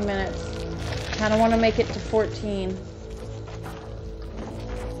and 9 minutes. Kinda wanna make it to 14.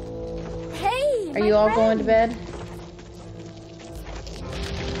 Hey, Are you all going to bed?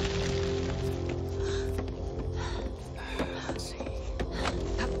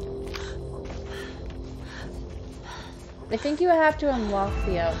 I think you have to unlock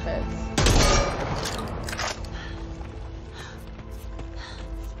the outfits.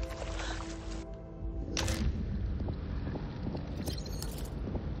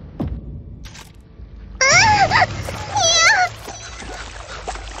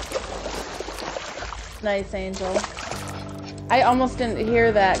 Nice, Angel. I almost didn't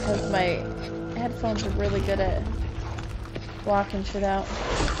hear that because my headphones are really good at blocking shit out.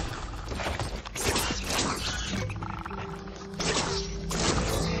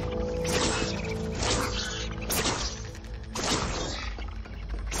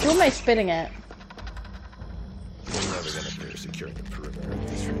 Who am I spitting at? We're never gonna finish securing the perimeter at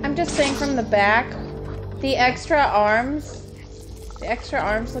this rate. I'm just saying from the back, the extra arms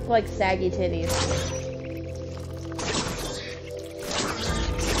look like saggy titties.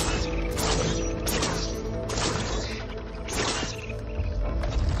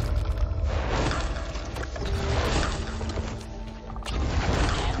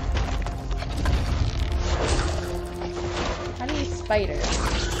 How do you spider?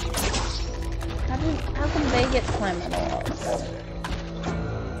 How can they get climb on the walls?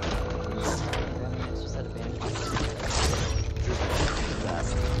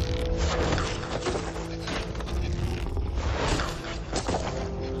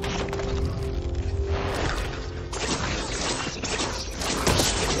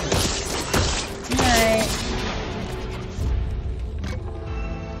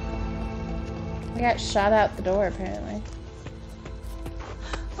 I got shot out the door, apparently.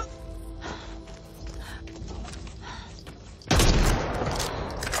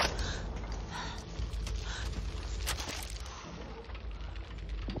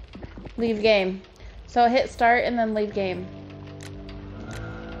 Leave game. So hit start and then leave game.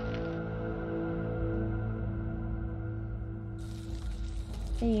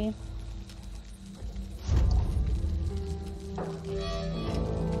 See.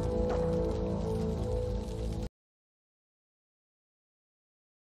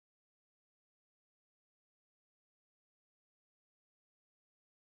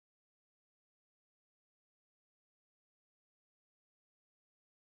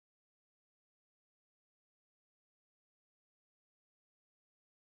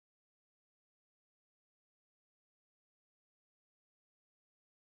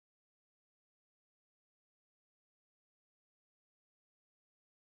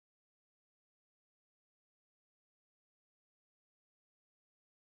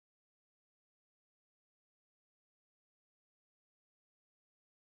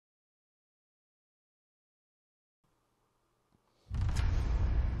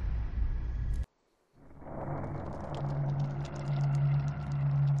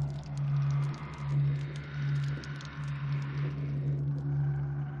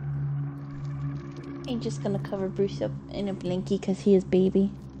 I'm just gonna cover Bruce up in a blankie because he is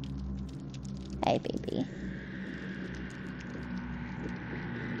baby. Hi, baby.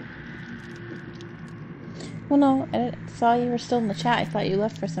 Well, no, I saw you were still in the chat. I thought you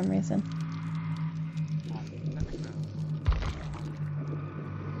left for some reason.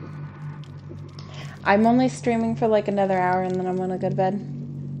 I'm only streaming for like another hour and then I'm gonna go to bed.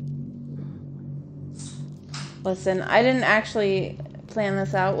 Listen, I didn't actually plan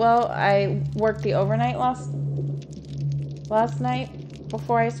this out well. I worked the overnight last night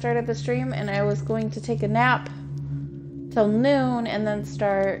before I started the stream, and I was going to take a nap till noon and then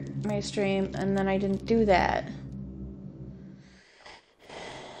start my stream, and then I didn't do that.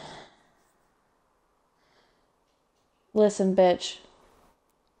 Listen, bitch.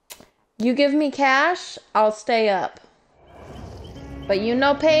 You give me cash, I'll stay up. But you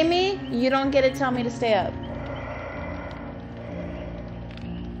no pay me, you don't get to tell me to stay up.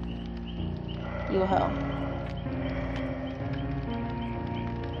 You hoe.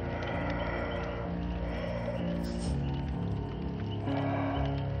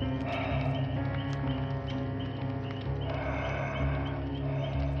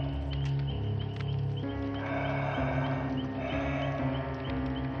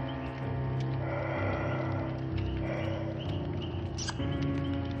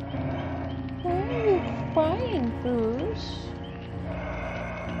 Why are you crying, Bruce?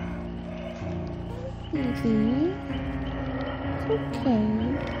 Baby, it's okay.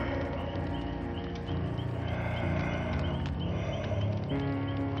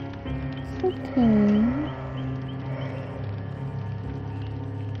 It's okay.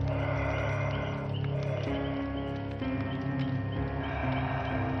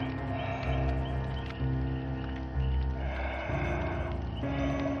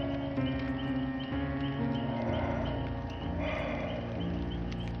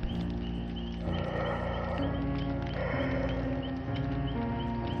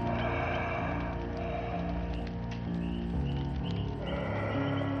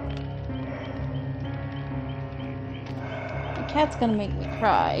 Cat's gonna make me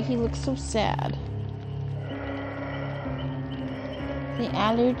cry. He looks so sad. The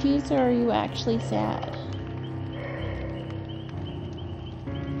allergies, or are you actually sad?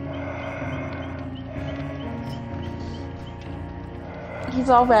 He's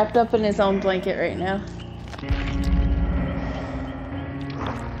all wrapped up in his own blanket right now.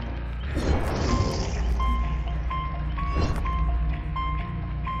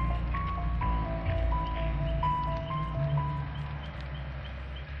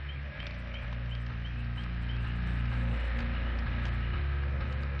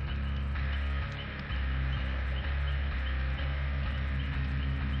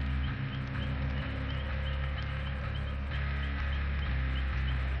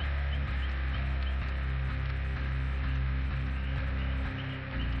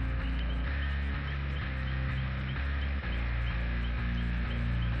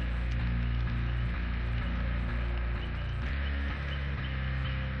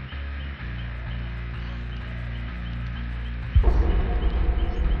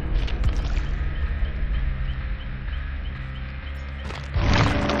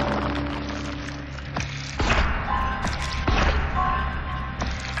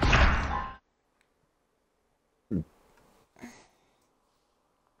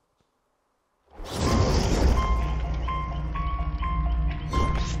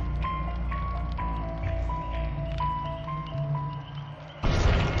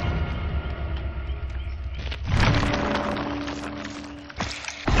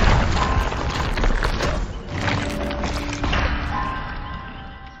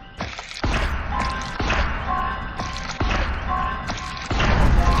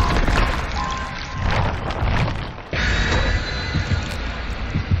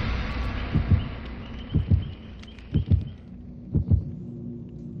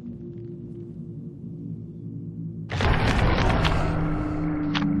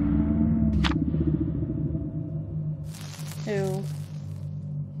 Ooh.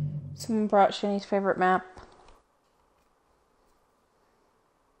 Someone brought Shinny's favorite map.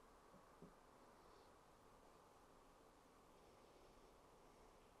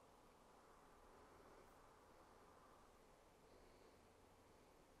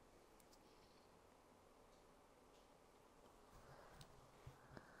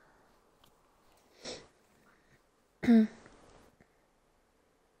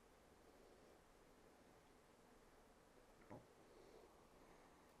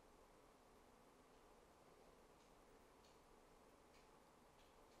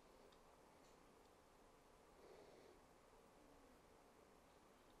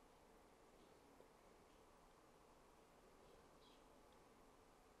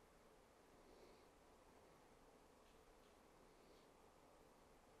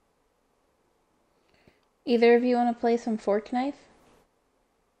 Either of you want to play some fork knife?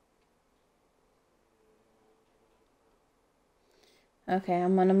 Okay,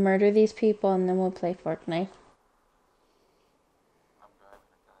 I'm gonna murder these people and then we'll play fork knife.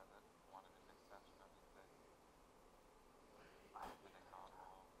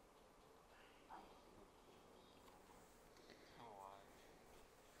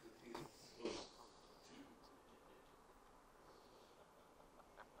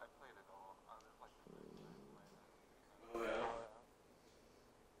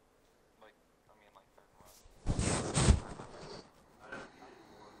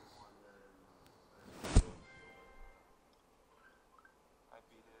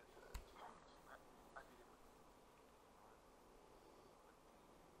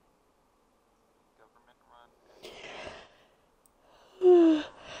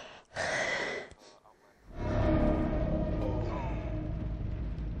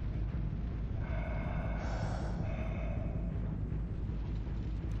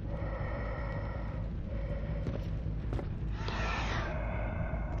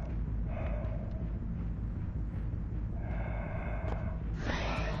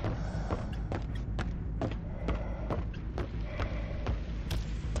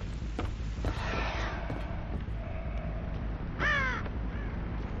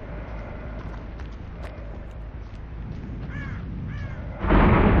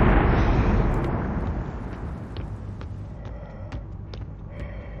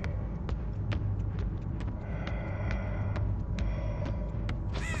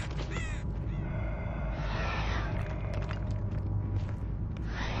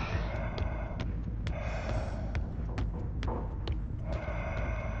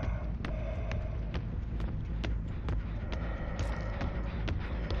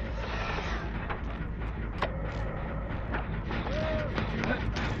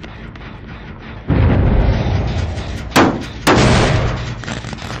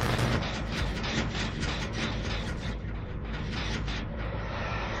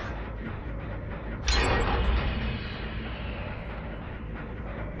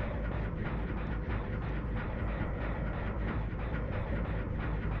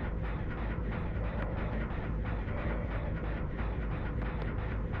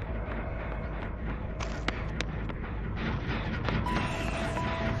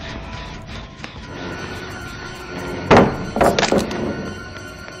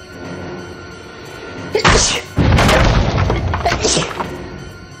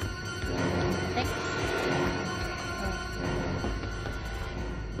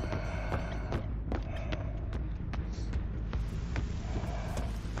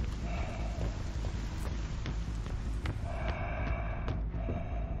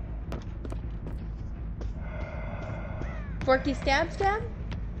 Forky stab stab?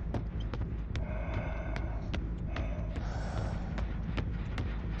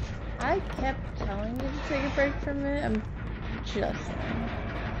 I kept telling you to take a break for a minute. I'm just saying.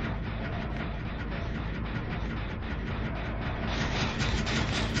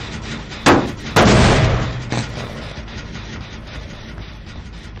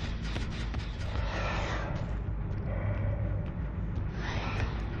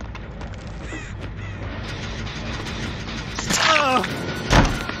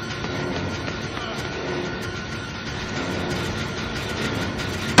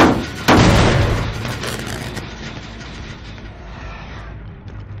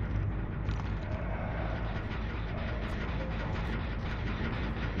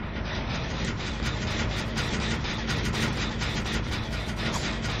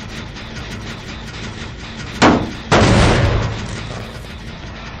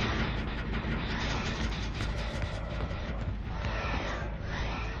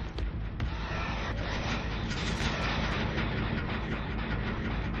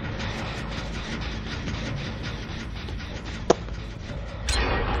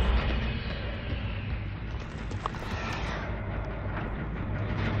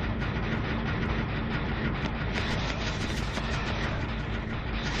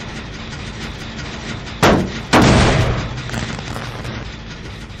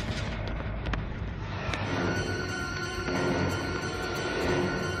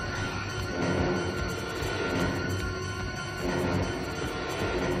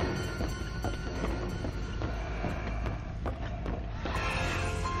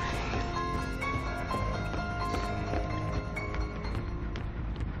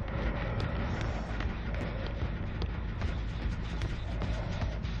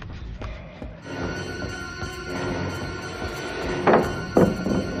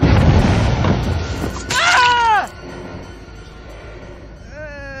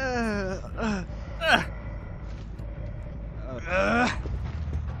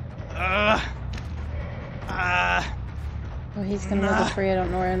 Oh, he's gonna make it free. I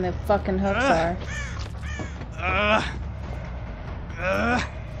don't know where the fucking hooks are.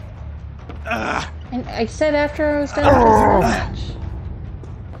 And I said after I was done with this match.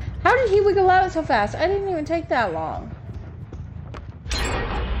 How did he wiggle out so fast? I didn't even take that long.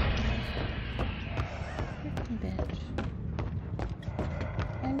 Freaking bitch.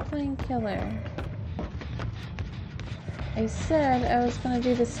 I'm playing killer. I said I was gonna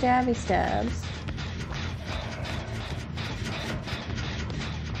do the stabby stabs.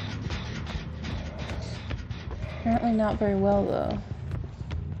 Apparently not very well, though.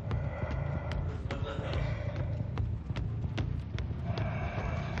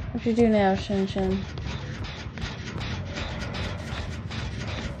 What you do now, Shin Shin?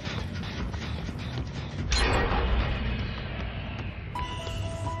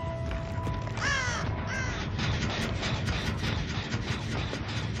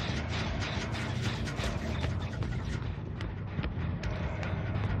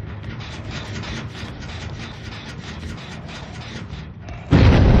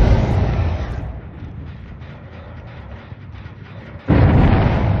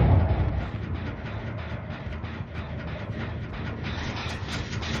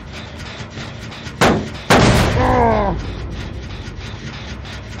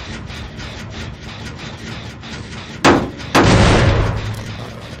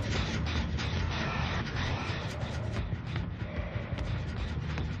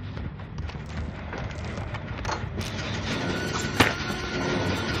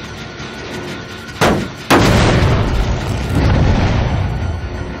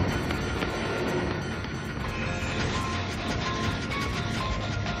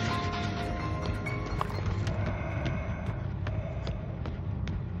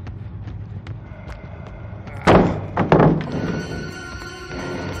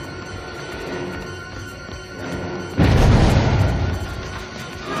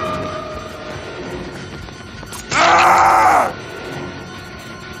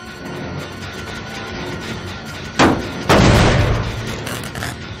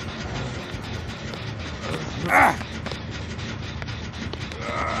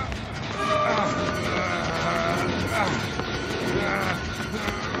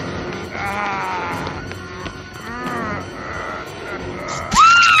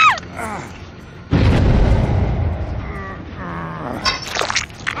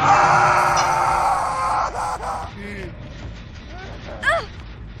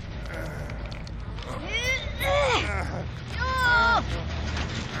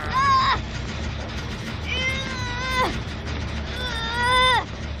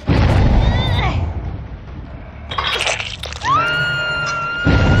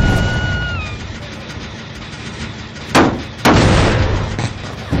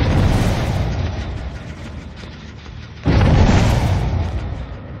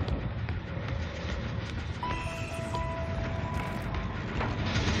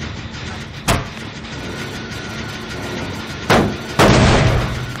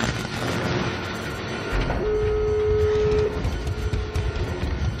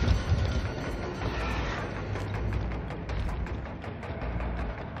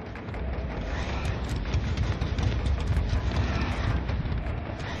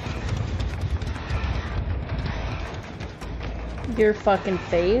 Your fucking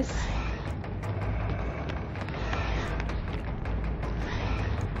face.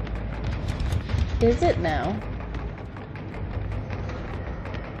 Is it now?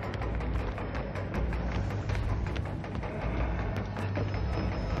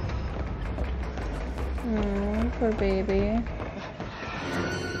 Oh, poor baby.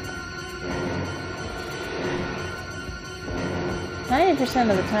 %90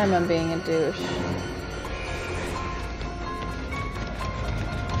 of the time I'm being a douche.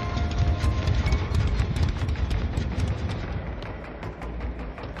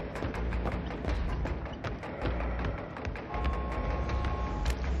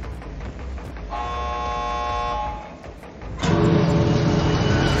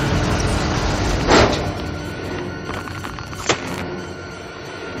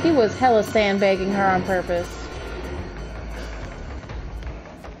 He was hella sandbagging her on purpose.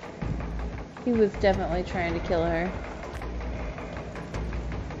 He was definitely trying to kill her.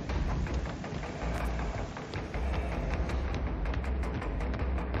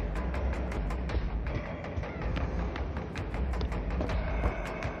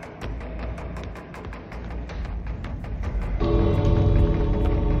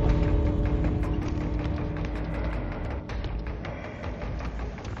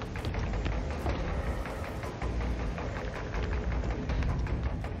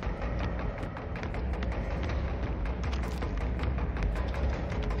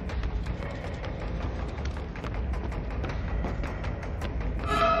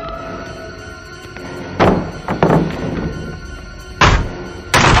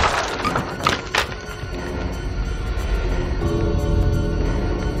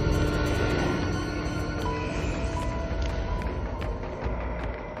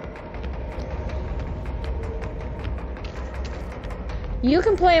 You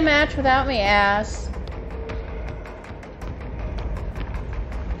can play a match without me, ass.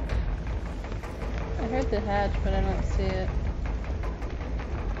 I heard the hatch, but I don't see it.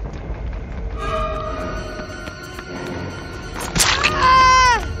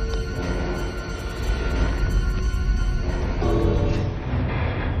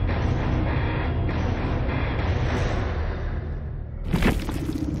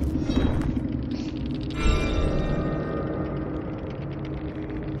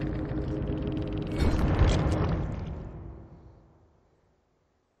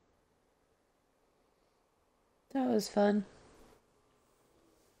 That was fun.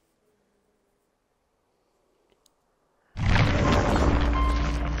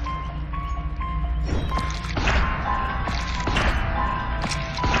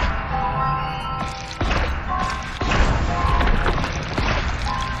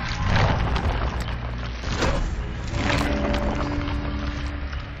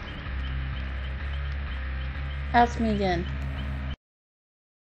 Ask me again.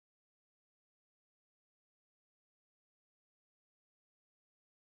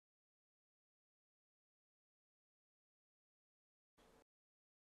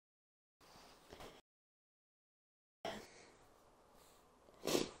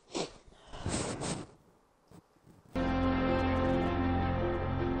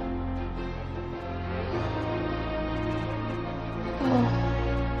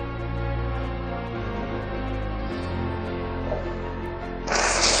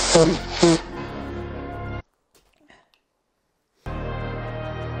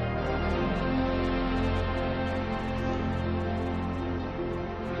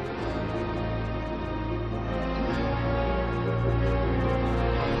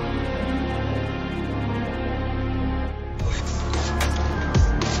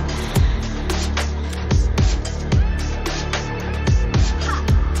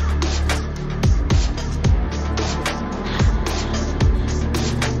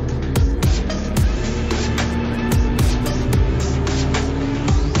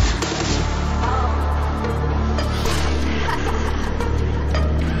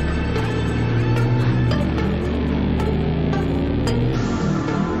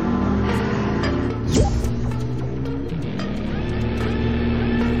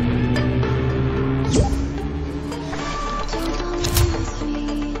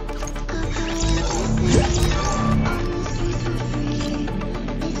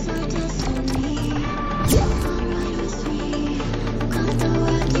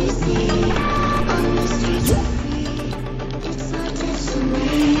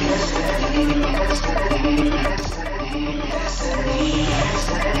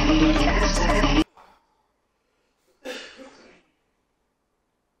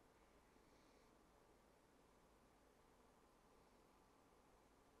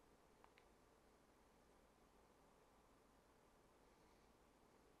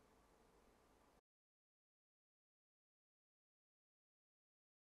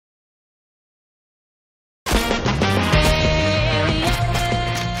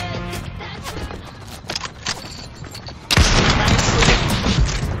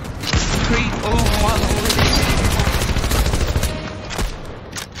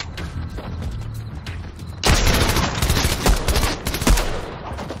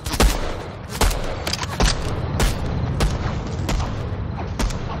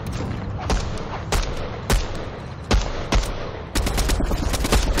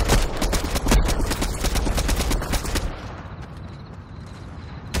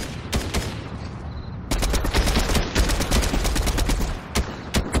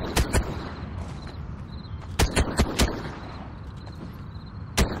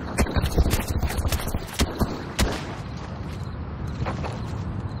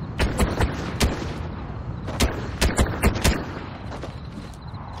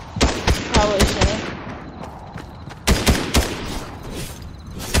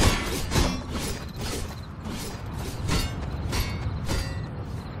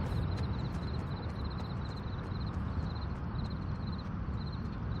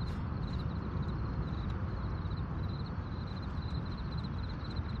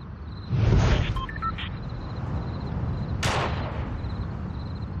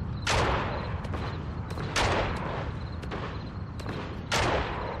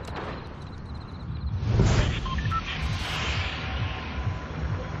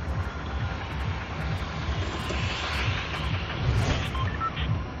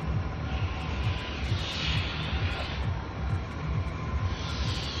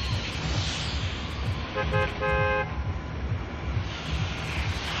 Nope,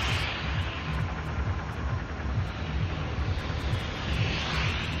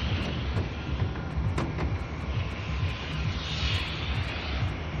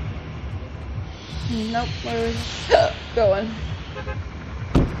 where was going?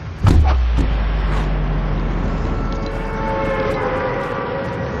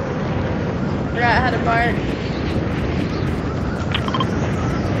 Forgot how to bark.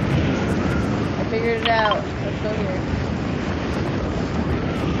 I figured it out. Let's go here.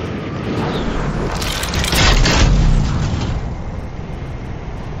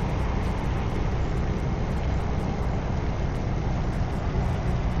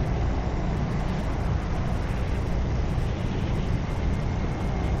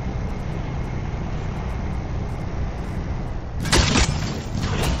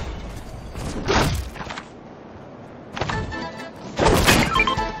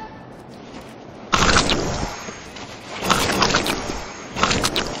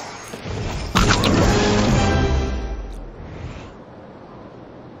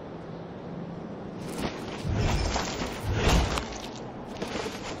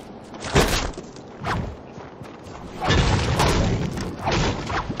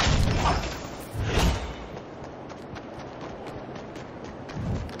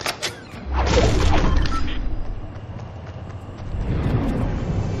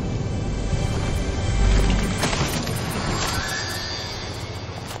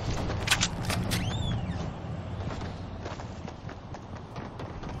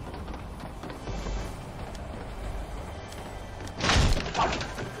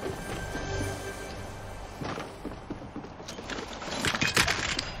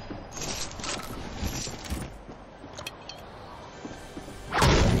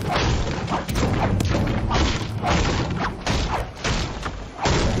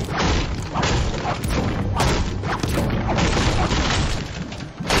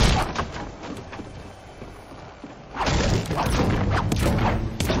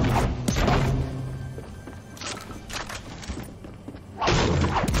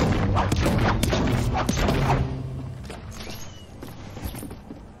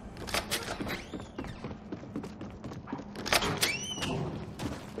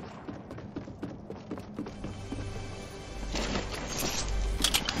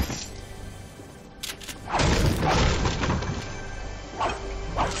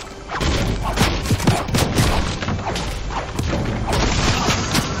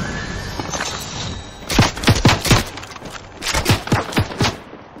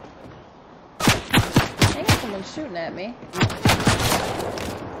 Shooting at me.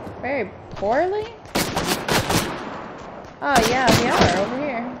 Very poorly? Oh yeah, we are over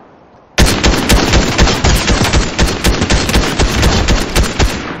here.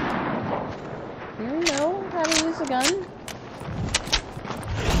 Do you know how to use a gun?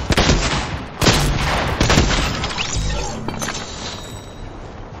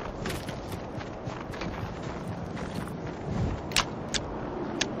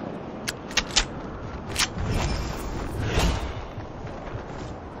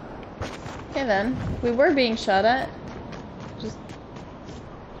 Then we were being shot at, just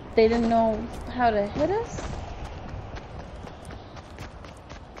they didn't know how to hit us.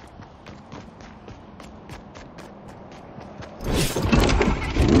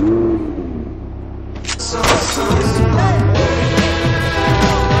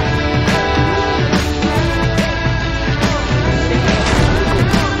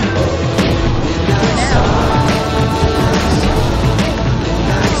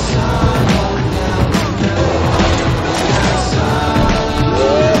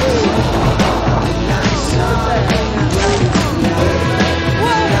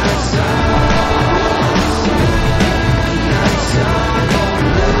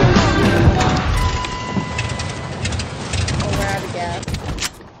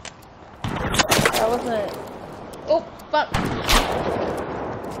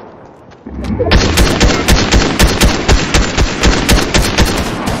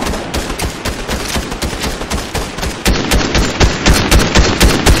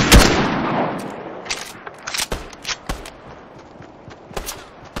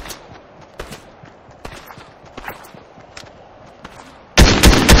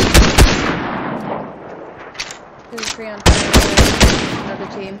 Another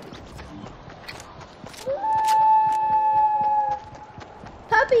team.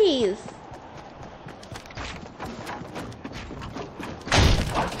 Puppies!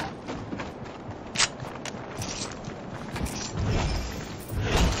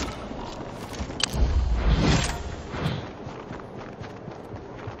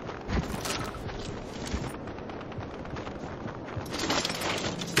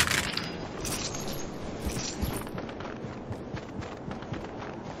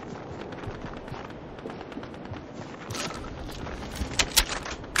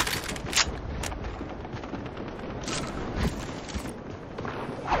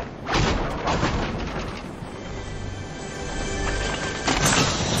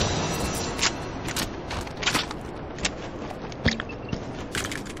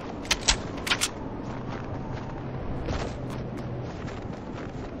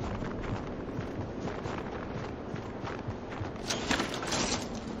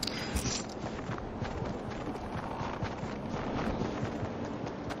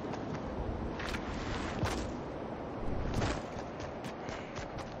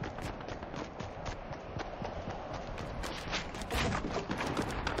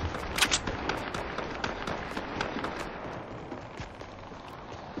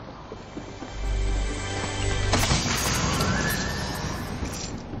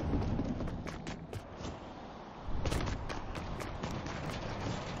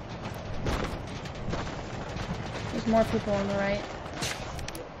 There's more people on the right.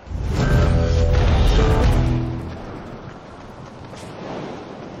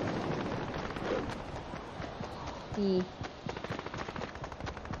 E.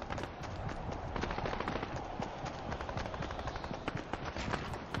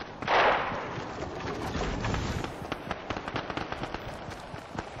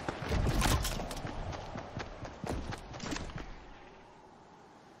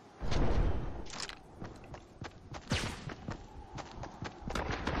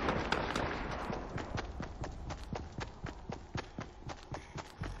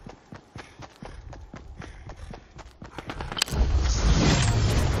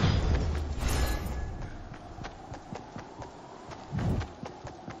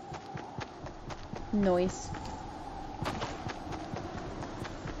 Noise.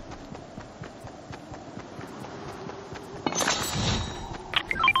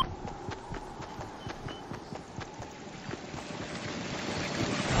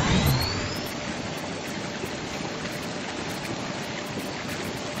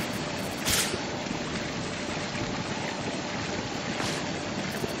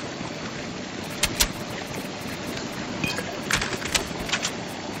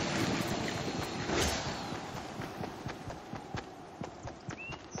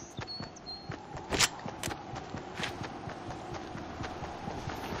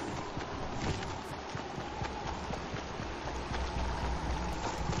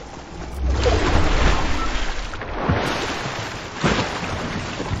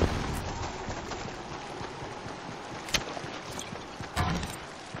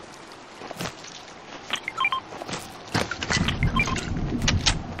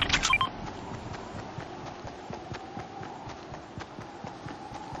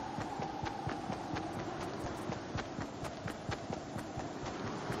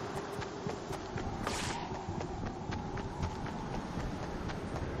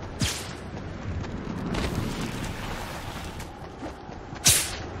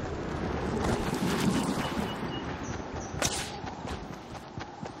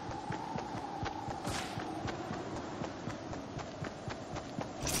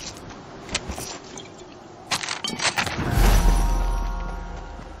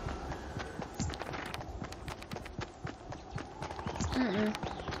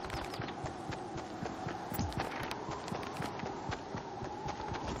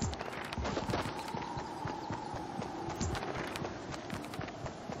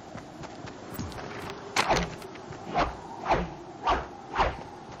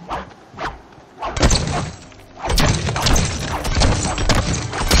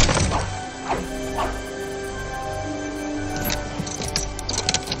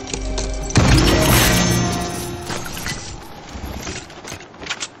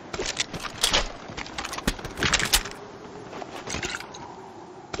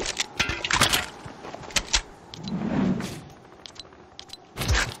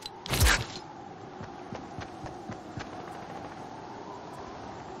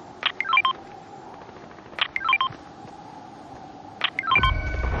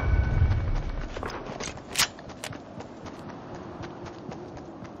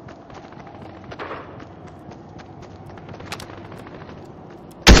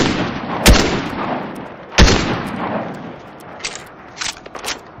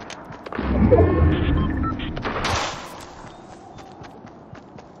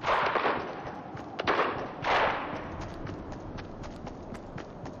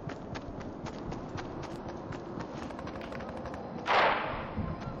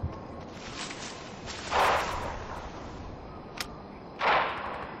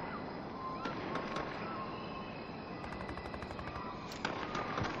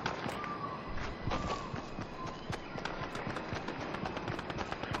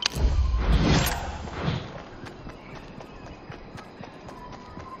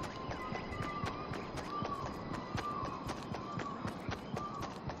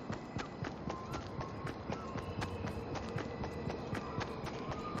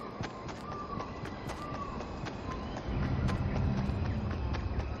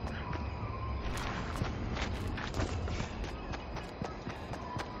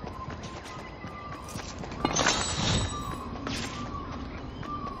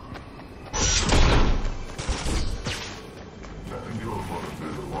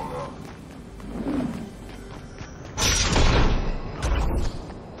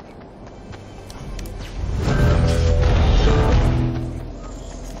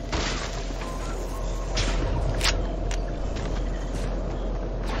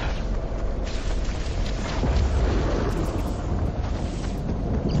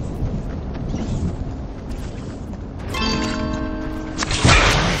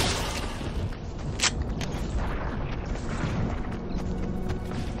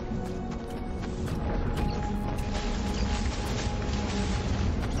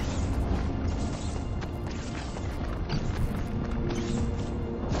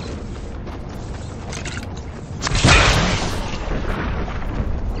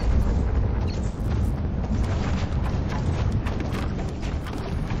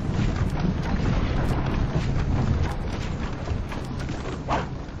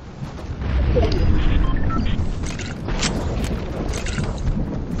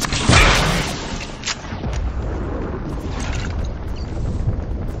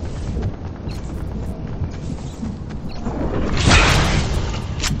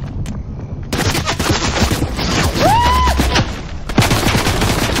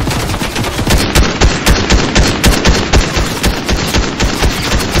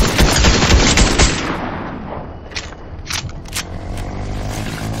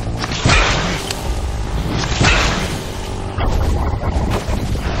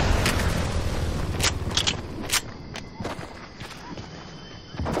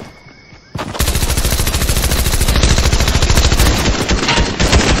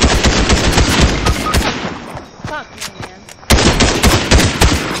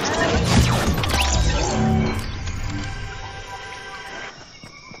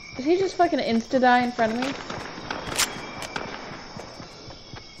 Did he just fucking insta-die in front of me?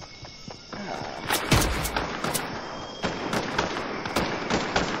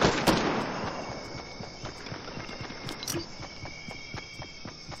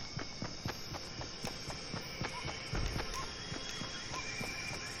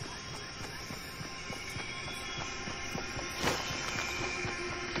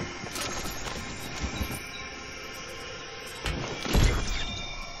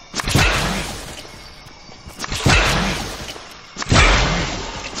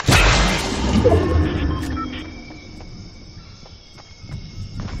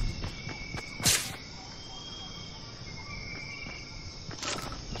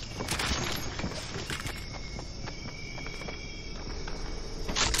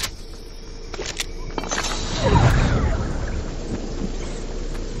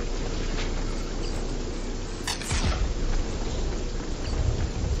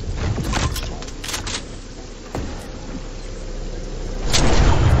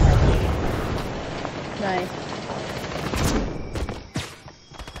 Nice.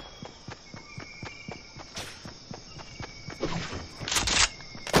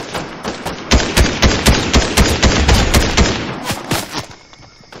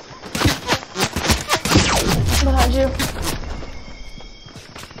 Behind you.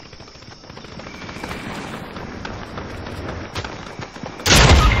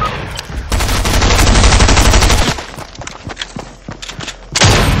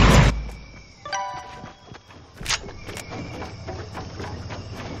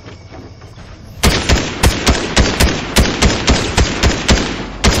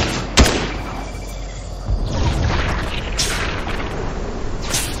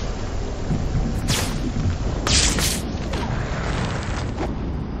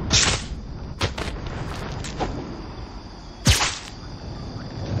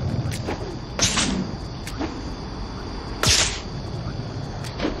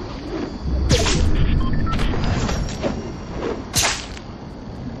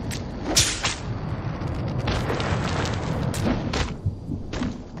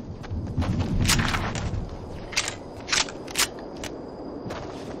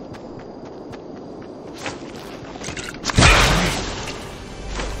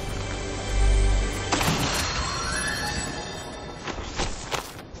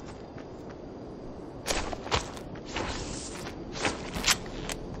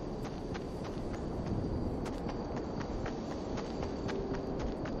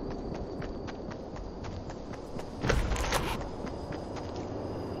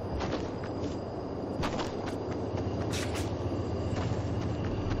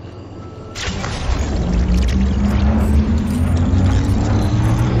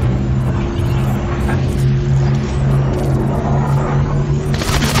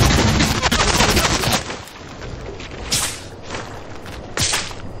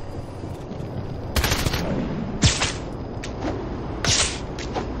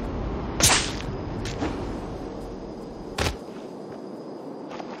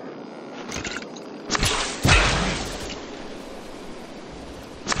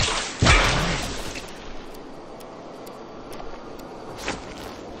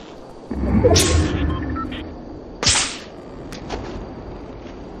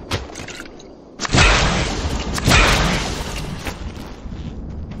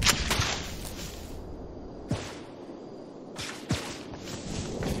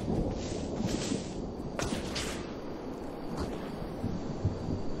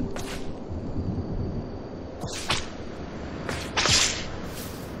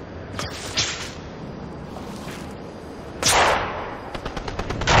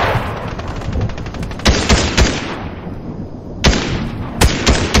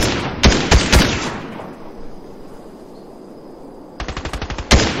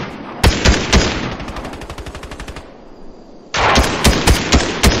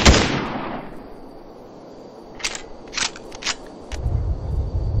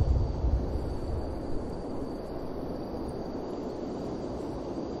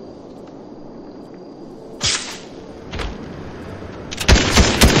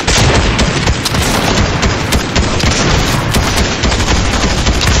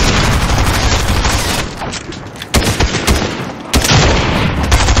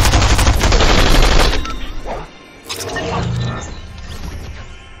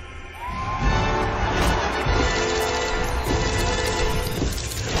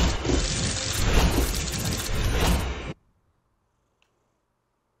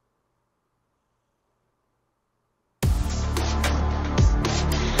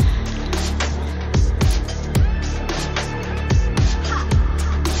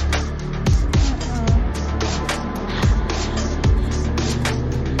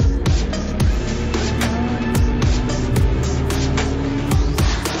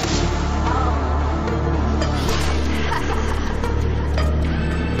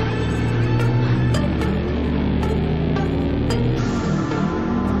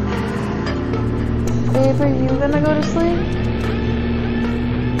 Dave, are you gonna go to sleep?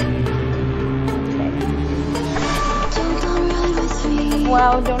 Okay.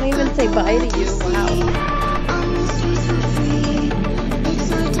 Wow, don't even say bye to you. Wow.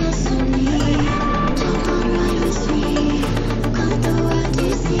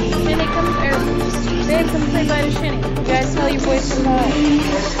 Shinny, come here. Dave, come say bye to Shinny. You guys tell your boyfriend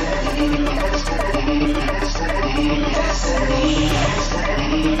bye.